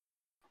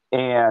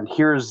 and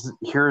here's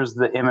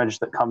the image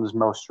that comes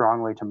most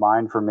strongly to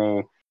mind for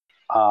me,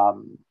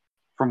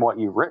 from what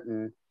you've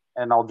written,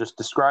 and I'll just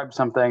describe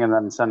something and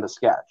then send a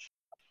sketch.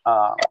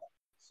 Uh,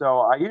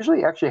 so I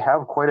usually actually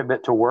have quite a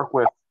bit to work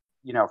with,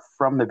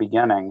 from the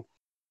beginning,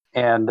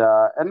 and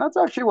that's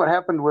actually what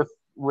happened with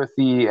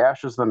the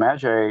Ashes of the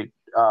Magi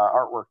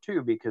artwork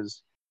too,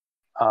 because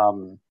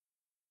um,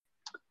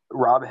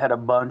 Rob had uh,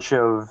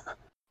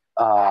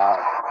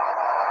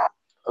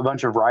 a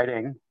bunch of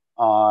writing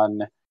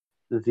on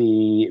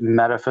the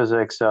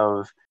metaphysics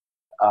of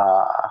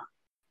uh,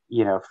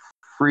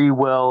 free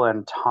will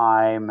and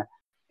time,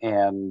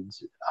 and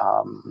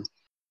um,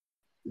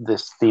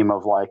 this theme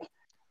of like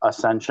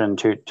ascension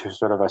to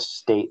sort of a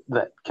state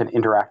that can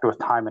interact with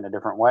time in a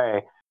different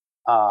way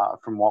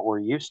from what we're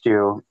used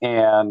to.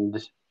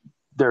 And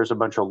there's a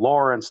bunch of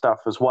lore and stuff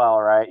as well,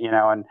 right?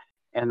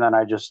 And then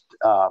I just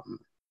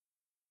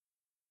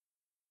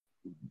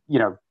you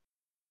know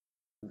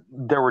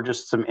there were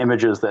just some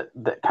images that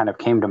kind of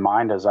came to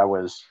mind as I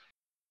was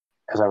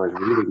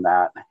reading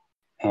that,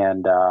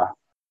 and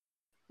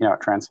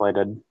it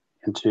translated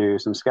into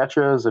some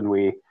sketches, and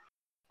we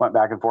went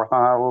back and forth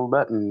on that a little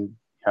bit, and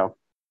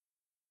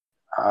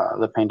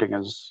the painting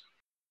is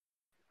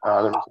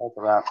the result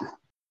of that.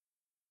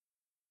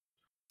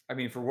 I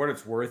mean, for what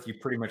it's worth, you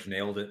pretty much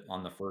nailed it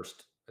on the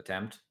first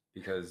attempt,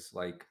 because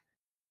like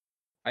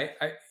I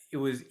it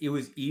was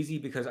easy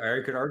because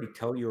I could already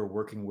tell you were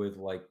working with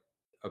like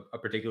a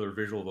particular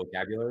visual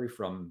vocabulary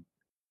from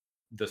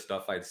the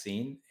stuff I'd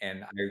seen,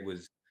 and I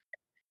was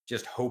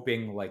just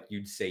hoping like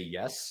you'd say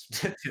yes.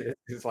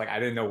 It's like I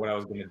didn't know what I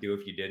was going to do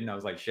if you didn't. I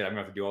was like, shit, I'm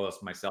gonna have to do all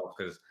this myself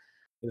because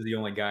this is the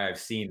only guy I've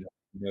seen that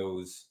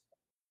knows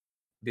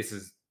this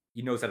is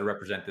he knows how to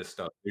represent this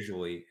stuff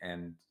visually.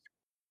 And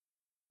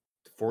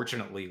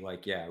fortunately,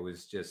 like yeah, it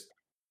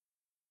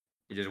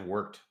just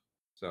worked.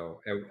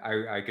 So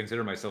I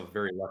consider myself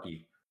very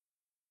lucky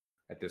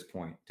at this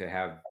point to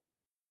have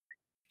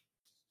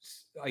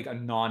like a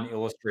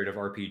non-illustrative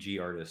RPG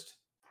artist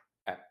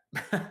at,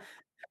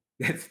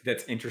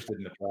 that's interested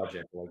in the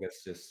project. Like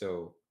that's just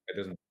so it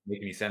doesn't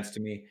make any sense to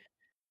me.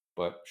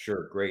 But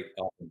sure, great,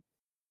 awesome.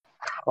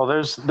 Well,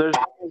 there's been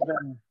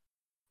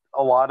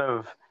a lot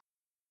of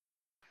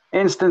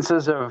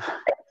instances of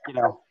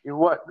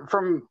what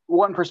from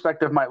one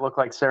perspective might look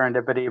like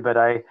serendipity, but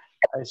I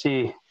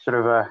see sort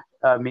of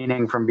a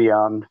meaning from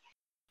beyond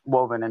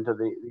woven into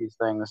these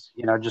things.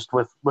 Just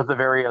with the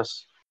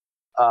various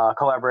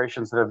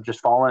collaborations that have just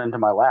fallen into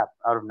my lap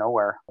out of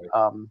nowhere.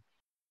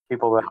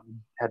 People that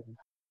had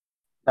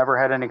never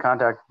had any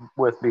contact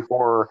with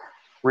before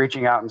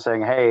reaching out and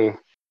saying, "Hey,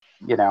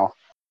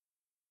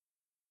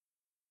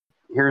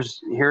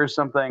 here's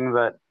something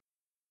that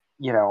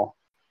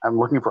I'm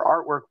looking for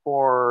artwork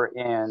for,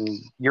 and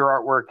your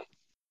artwork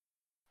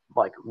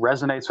like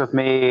resonates with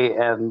me,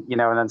 and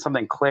and then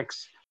something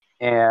clicks,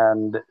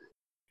 and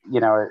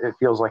it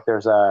feels like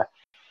there's a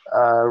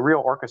real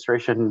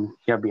orchestration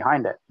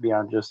behind it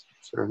beyond just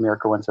sort of mere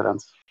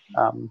coincidence.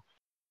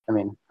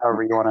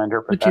 However you want to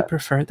interpret Would that. you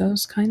prefer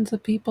those kinds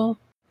of people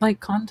like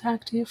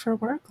contact you for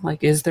work?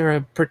 Like, is there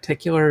a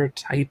particular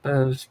type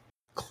of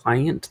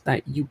client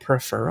that you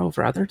prefer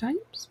over other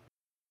types?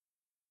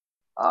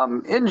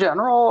 In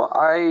general,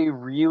 I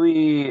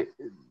really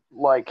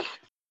like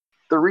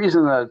the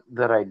reason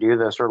that I do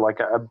this, or like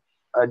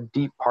a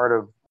deep part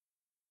of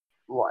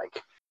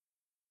like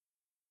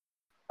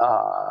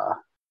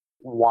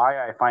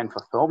why I find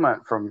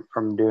fulfillment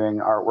from doing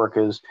artwork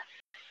is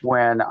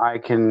when I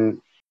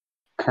can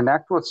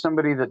connect with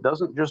somebody that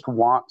doesn't just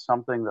want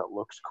something that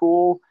looks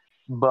cool,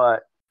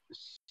 but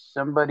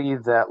somebody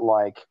that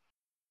like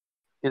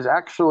is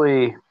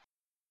actually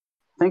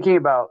thinking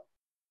about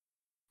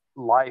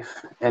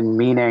life and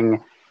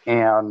meaning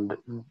and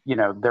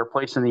their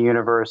place in the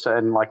universe,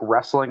 and like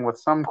wrestling with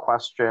some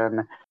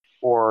question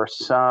or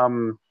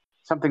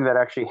something that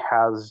actually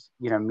has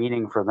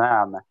meaning for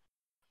them,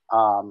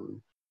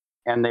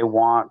 and they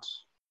want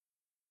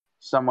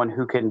someone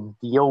who can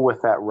deal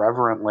with that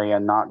reverently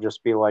and not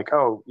just be like,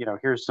 oh,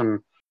 here's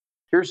some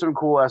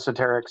cool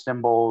esoteric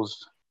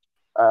symbols,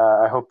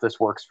 I hope this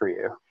works for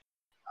you.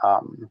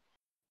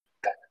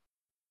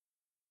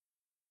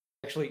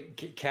 Actually,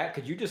 Kat,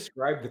 could you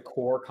describe the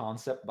core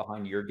concept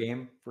behind your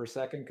game for a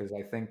second? Because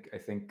I think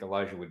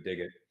Elijah would dig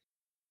it.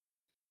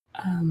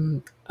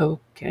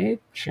 Okay,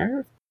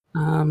 sure.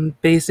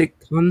 Basic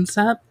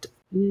concept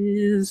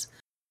is,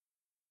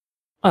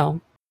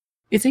 well,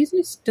 it's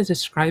easiest to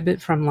describe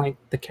it from like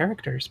the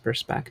character's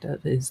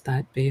perspective, is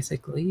that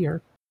basically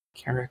your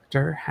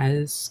character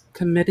has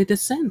committed a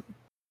sin.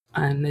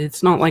 And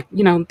it's not like,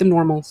 the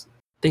normal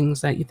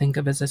things that you think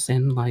of as a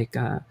sin, like,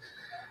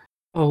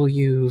 oh,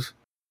 you've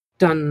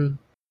done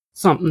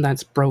something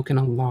that's broken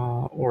a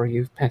law, or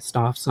you've pissed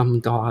off some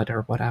god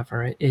or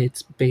whatever.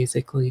 It's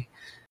basically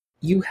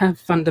you have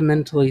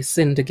fundamentally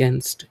sinned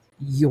against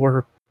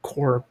your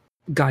core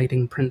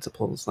guiding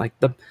principles, like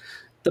the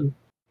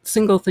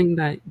single thing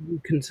that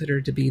you consider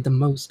to be the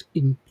most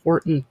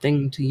important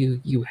thing to you,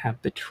 you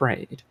have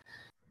betrayed.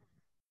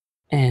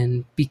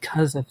 And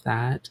because of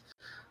that,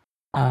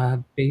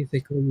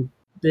 basically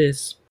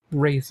this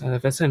race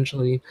of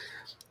essentially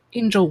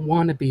angel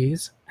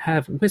wannabes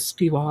have whisked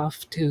you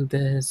off to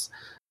this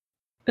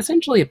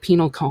essentially a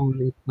penal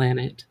colony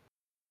planet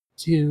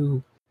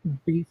to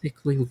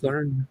basically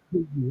learn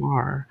who you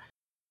are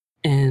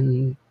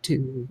and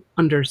to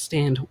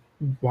understand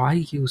why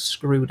you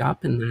screwed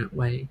up in that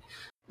way,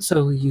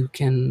 so you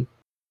can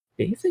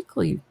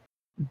basically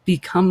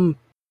become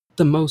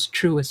the most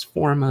truest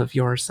form of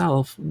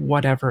yourself,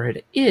 whatever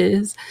it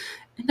is.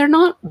 And they're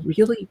not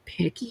really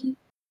picky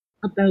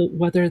about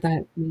whether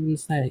that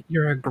means that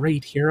you're a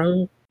great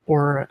hero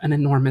or an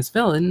enormous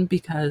villain,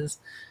 because,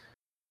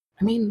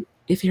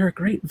 if you're a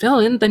great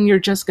villain, then you're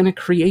just going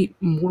to create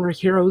more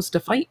heroes to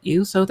fight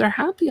you, so they're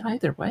happy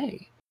either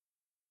way.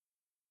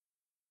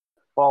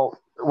 Well,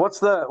 what's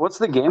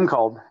the game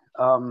called?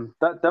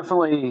 That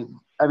definitely,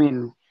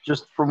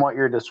 just from what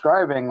you're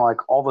describing, like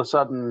all of a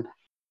sudden,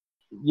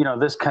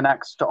 this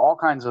connects to all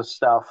kinds of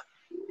stuff,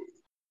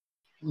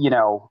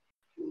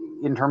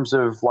 in terms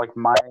of like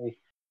my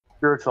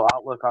spiritual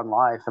outlook on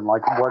life, and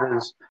like what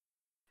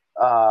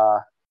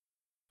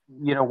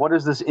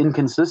is this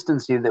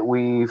inconsistency that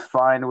we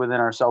find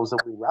within ourselves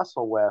that we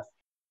wrestle with?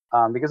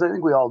 Because I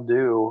think we all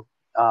do.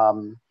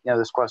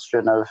 This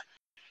question of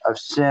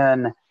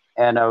sin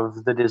and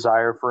of the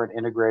desire for an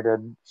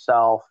integrated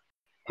self,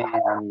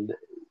 and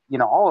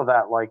all of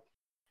that, like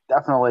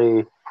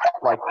definitely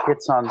like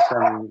hits on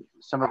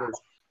some of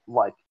those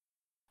like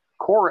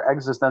core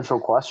existential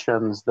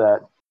questions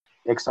that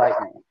excite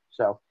me.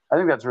 So I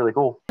think that's really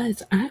cool.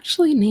 It's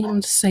actually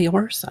named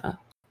Seorsa,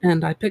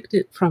 and I picked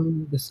it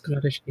from the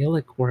Scottish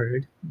Gaelic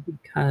word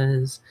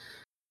because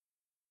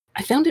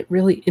I found it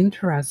really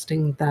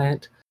interesting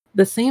that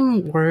the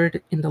same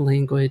word in the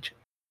language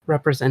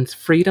represents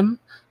freedom,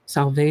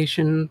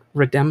 salvation,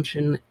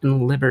 redemption,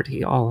 and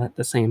liberty all at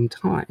the same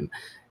time.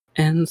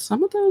 And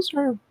some of those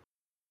are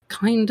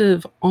kind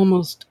of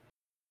almost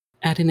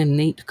at an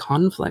innate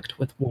conflict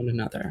with one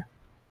another.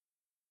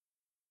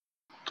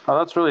 Oh,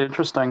 that's really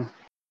interesting.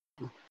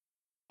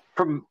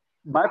 From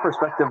my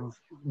perspective,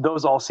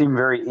 those all seem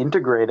very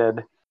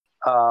integrated.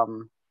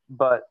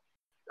 But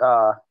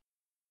yeah,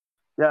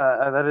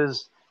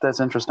 that's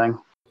interesting.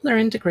 They're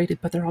integrated,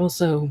 but they're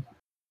also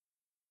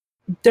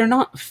they're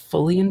not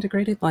fully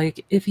integrated.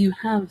 Like, if you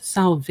have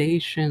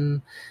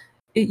salvation,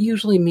 it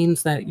usually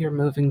means that you're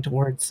moving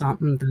towards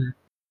something that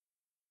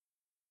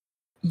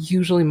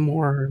usually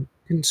more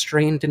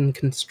constrained and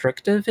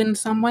constrictive in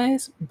some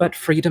ways, but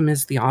freedom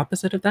is the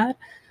opposite of that.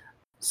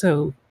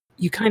 So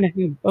you kind of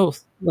have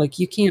both. Like,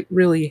 you can't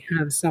really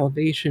have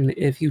salvation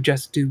if you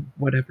just do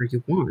whatever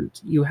you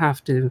want. You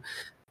have to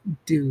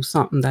do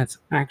something that's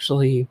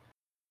actually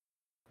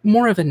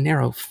more of a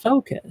narrow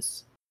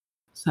focus.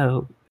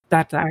 So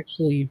that's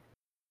actually,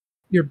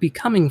 you're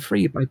becoming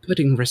free by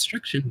putting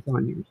restrictions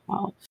on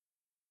yourself.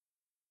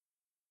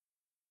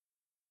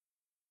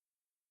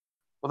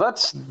 Well,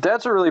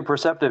 that's a really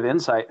perceptive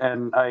insight,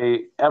 and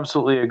I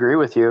absolutely agree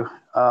with you.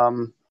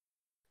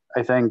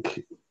 I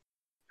think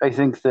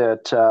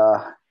that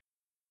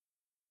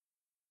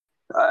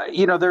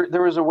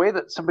there was a way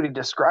that somebody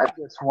described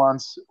this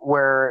once,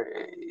 where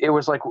it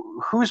was like,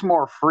 who's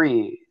more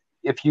free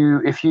if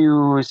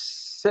you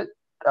sit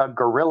a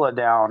gorilla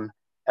down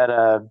at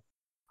a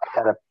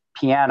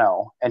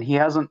piano, and he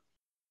hasn't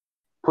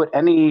put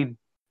any,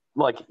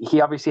 like,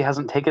 he obviously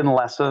hasn't taken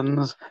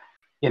lessons.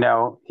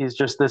 He's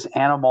just this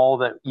animal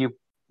that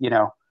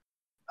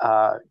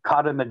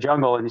caught in the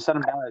jungle, and you set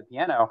him down at a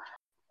piano.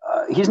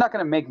 He's not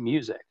going to make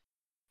music.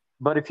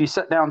 But if you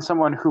set down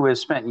someone who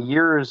has spent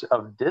years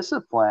of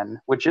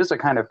discipline, which is a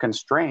kind of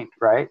constraint,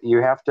 right?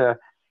 You have to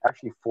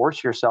actually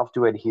force yourself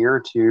to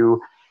adhere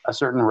to a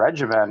certain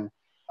regimen.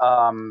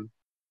 Um,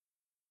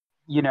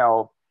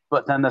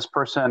 but then this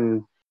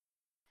person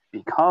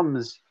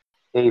becomes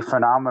a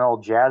phenomenal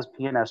jazz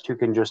pianist who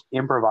can just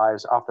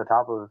improvise off the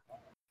top of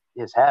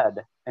his head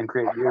and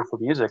create beautiful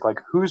music. Like,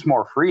 who's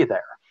more free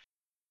there?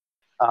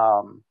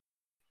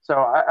 So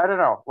I don't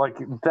know. Like,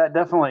 that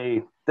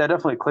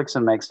definitely clicks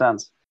and makes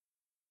sense.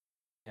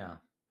 Yeah.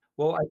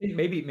 Well, I think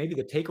maybe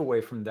the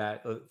takeaway from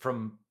that,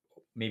 from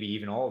maybe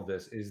even all of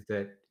this, is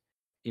that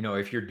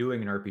if you're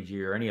doing an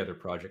RPG or any other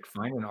project,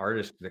 find an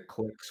artist that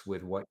clicks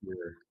with what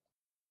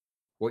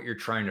you're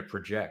trying to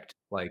project,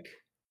 like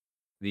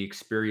the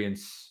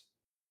experience,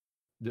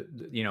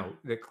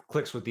 that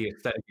clicks with the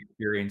aesthetic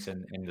experience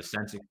and the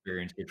sense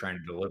experience you're trying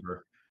to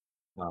deliver.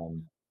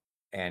 Um,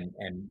 and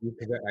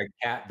because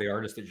Kat, the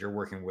artist that you're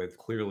working with,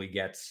 clearly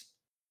gets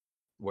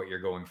what you're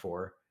going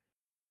for.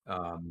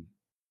 Um,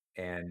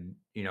 and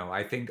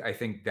I think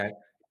that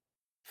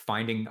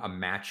finding a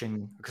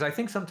matching, because I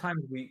think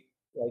sometimes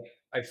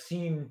I've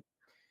seen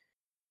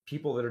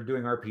people that are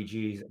doing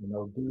RPGs and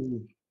they'll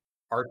do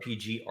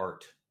RPG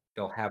art.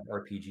 They'll have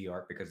RPG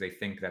art because they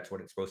think that's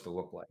what it's supposed to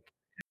look like.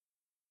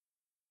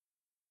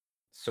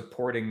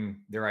 Supporting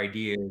their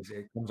ideas,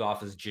 it comes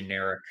off as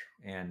generic,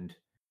 and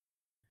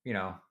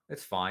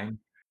it's fine.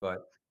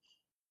 But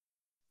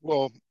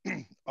Well,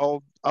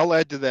 I'll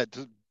add to that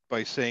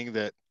by saying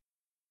that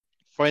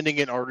finding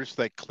an artist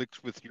that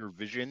clicks with your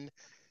vision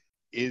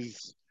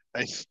is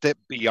a step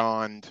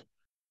beyond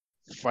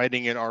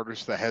finding an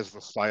artist that has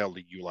the style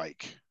that you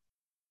like.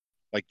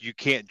 Like, you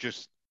can't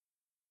just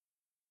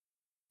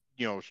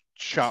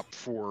shop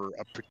for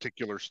a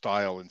particular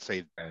style and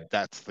say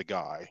that's the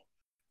guy.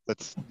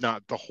 That's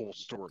not the whole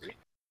story.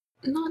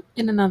 Not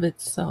in and of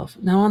itself.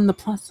 Now, on the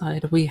plus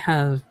side, we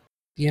have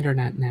the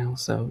internet now,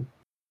 so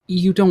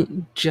you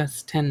don't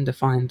just tend to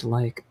find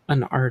like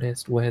an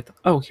artist with,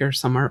 oh, here's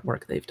some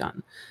artwork they've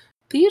done.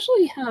 They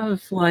usually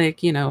have,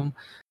 like,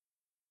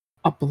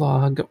 a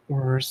blog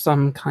or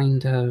some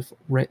kind of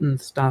written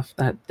stuff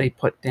that they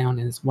put down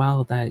as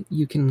well, that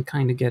you can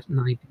kind of get an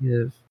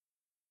idea of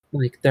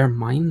like their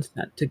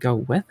mindset to go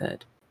with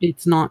it.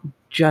 It's not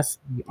just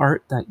the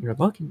art that you're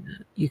looking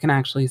at. You can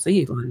actually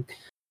see, like,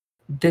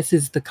 this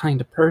is the kind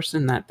of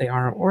person that they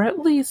are, or at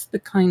least the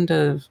kind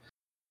of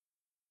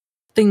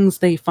things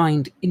they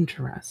find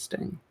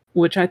interesting,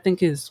 which I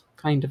think is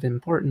kind of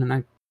important.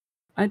 And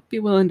I'd be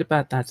willing to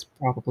bet that's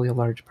probably a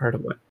large part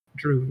of what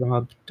drew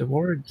Rob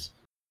towards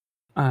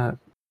our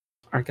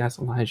guest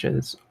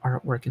Elijah's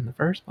artwork in the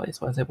first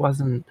place. Was it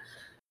wasn't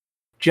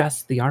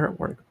just the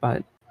artwork,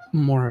 but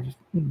more of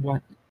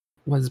what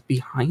was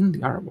behind the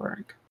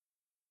artwork.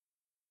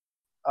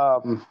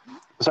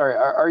 Sorry,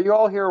 are you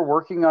all here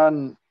working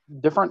on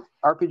different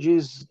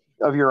RPGs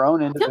of your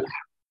own individual?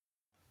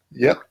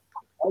 Yep.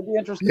 I'd be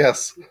interested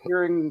Yes. in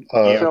hearing.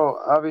 Yeah. So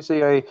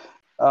obviously, I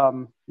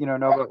know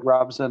about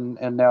Rob's and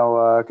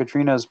now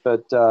Katrina's,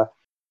 but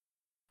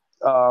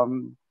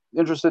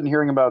interested in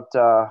hearing about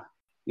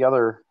the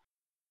other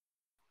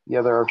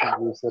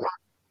RPGs.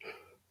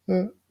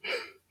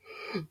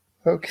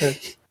 Okay,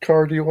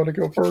 Car, do you want to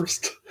go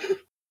first?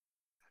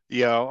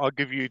 Yeah, I'll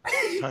give you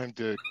time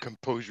to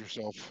compose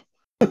yourself.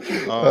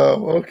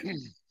 Okay.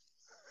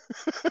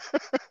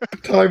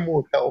 Time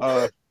won't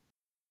help.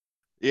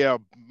 Yeah,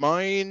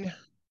 mine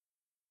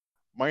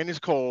is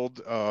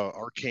called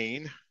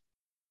Arcane.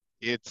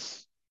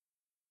 It's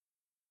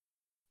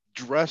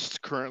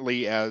dressed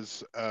currently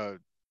as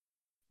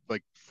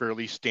like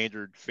fairly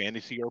standard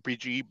fantasy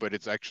RPG, but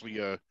it's actually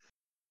a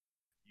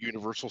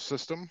universal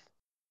system.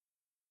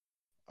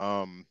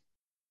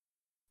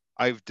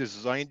 I've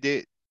designed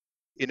it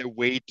in a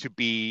way to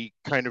be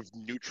kind of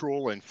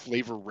neutral and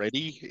flavor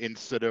ready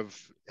instead of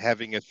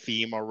having a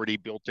theme already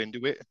built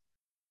into it.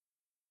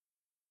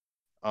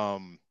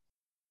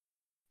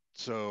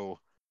 So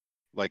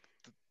like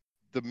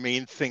the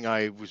main thing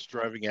I was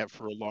driving at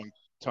for a long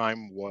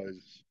time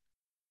was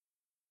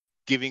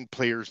giving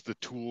players the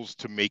tools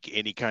to make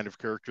any kind of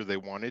character they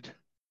wanted.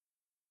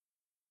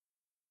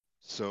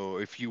 So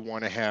if you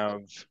want to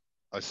have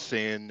a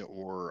sin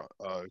or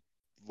a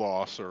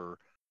loss or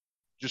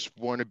just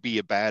want to be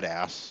a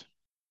badass,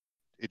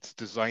 it's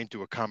designed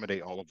to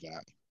accommodate all of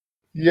that.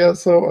 Yeah,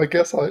 so I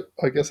guess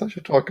I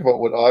should talk about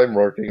what I'm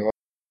working on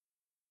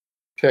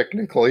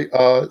technically.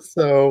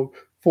 So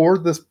for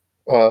this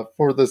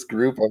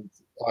group,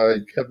 I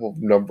have a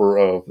number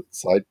of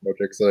side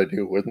projects that I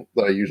do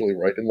that I usually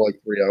write in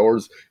like 3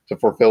 hours to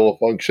fulfill a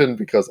function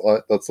because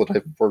that's the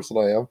type of person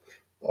I am.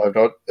 I'm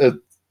not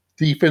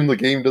deep in the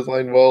game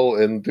design well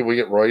and doing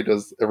it right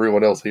as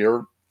everyone else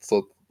here.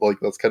 So like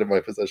that's kind of my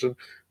position,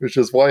 which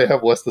is why I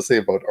have less to say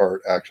about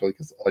art actually,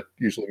 because I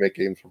usually make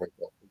games for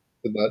myself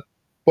and that.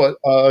 But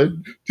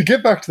to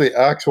get back to the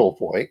actual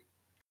point,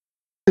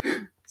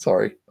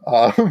 sorry.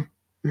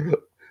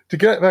 To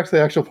get back to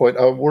the actual point,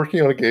 I'm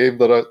working on a game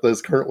that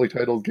is currently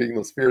titled "Getting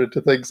the Spirit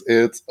into Things."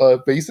 It's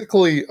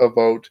basically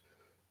about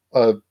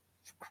uh,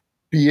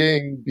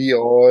 being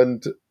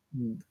beyond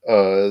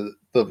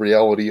the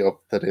reality of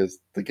that is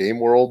the game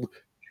world,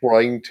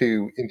 trying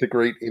to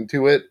integrate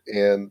into it,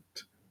 and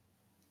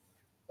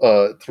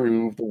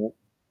through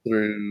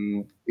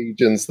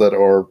agents that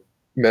are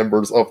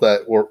members of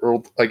that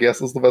world, I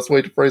guess is the best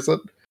way to phrase it.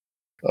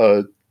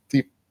 Uh,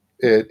 deep,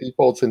 it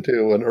defaults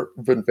into an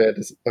urban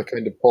fantasy, a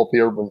kind of pulpy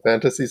urban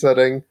fantasy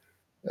setting.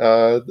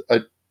 I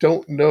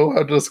don't know how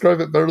to describe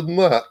it better than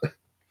that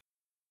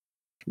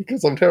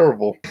because I'm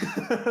terrible.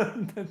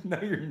 No,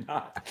 you're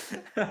not.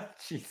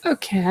 Jesus.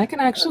 Okay, I can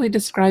actually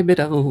describe it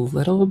a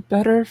little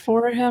better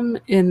for him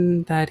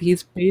in that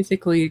he's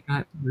basically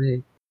got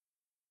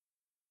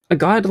a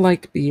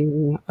godlike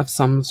being of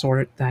some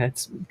sort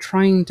that's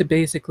trying to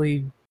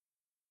basically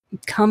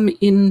come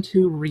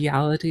into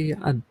reality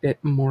a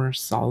bit more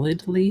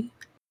solidly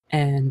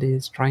and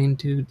is trying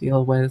to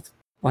deal with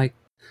like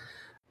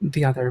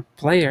the other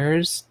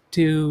players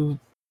to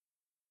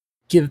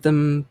give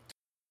them,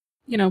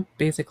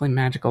 basically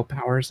magical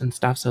powers and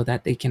stuff so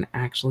that they can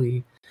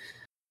actually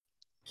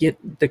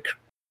get the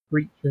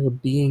creature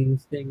being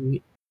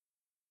thing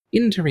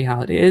into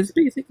reality. It's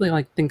basically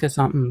like think of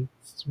something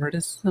sort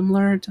of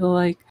similar to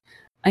like,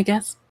 I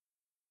guess,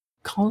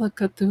 Call of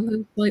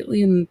Cthulhu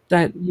slightly, in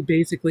that you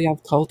basically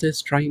have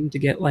cultists trying to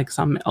get like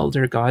some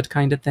elder god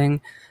kind of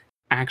thing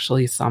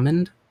actually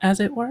summoned, as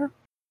it were.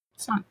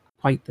 It's not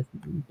quite the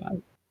same,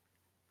 but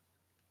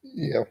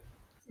Yeah.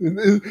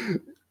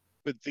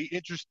 But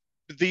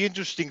the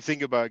interesting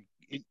thing about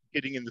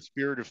getting in the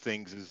spirit of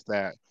things is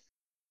that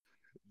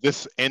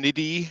this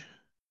entity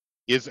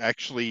is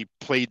actually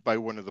played by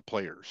one of the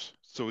players,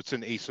 so it's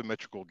an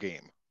asymmetrical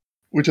game.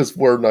 Which is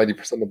where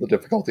 90% of the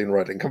difficulty in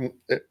writing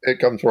it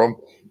comes from.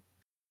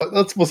 But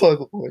that's beside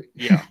the point.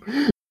 Yeah.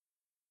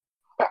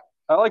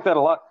 I like that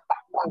a lot.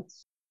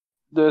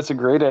 That's a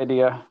great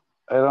idea.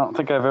 I don't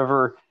think I've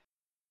ever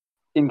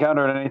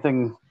encountered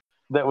anything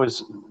that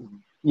was,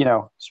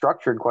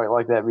 structured quite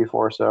like that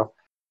before. So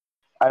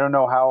I don't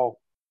know how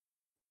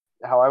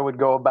I would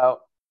go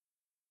about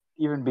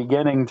even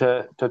beginning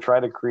to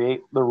try to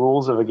create the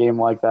rules of a game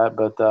like that.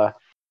 But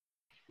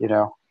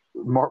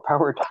more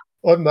power to.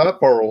 I'm not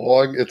far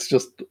along. It's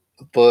just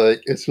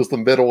the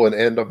middle and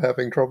end I'm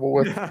having trouble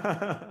with.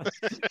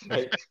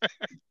 Right.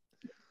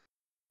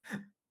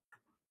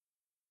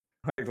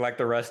 Like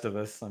the rest of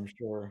us, I'm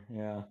sure.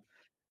 Yeah.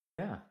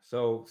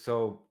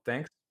 So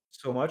thanks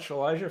so much,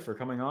 Elijah, for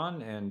coming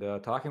on and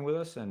talking with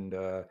us and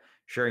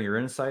sharing your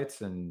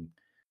insights and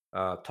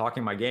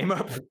talking my game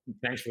up.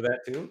 Thanks for that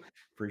too.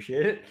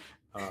 Appreciate it.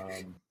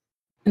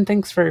 and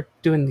thanks for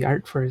doing the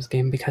art for his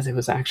game because it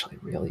was actually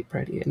really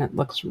pretty and it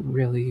looks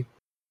really.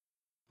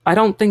 I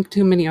don't think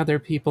too many other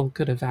people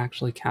could have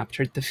actually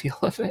captured the feel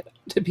of it,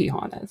 to be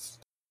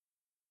honest.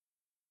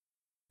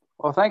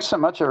 Well, thanks so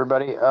much,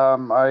 everybody.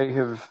 I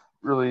have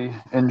really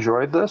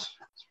enjoyed this.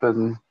 It's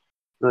been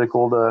really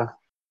cool to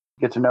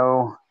get to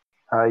know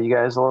you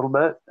guys a little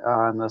bit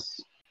on this,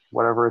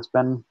 whatever it's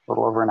been, a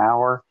little over an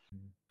hour.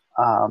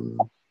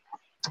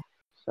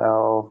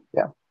 So,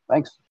 yeah,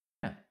 thanks.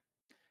 Yeah.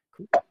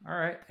 Cool. All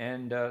right.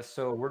 And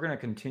so we're going to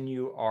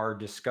continue our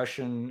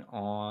discussion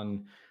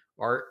on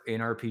art in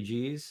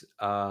RPGs.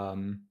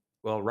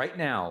 Well, right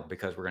now,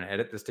 because we're going to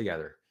edit this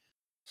together.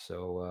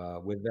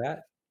 So with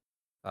that,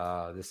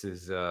 this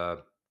is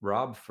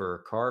Rob for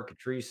Car,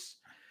 Catrice,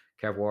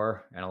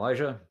 Cavoir, and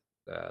Elijah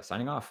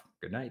signing off.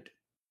 Good night.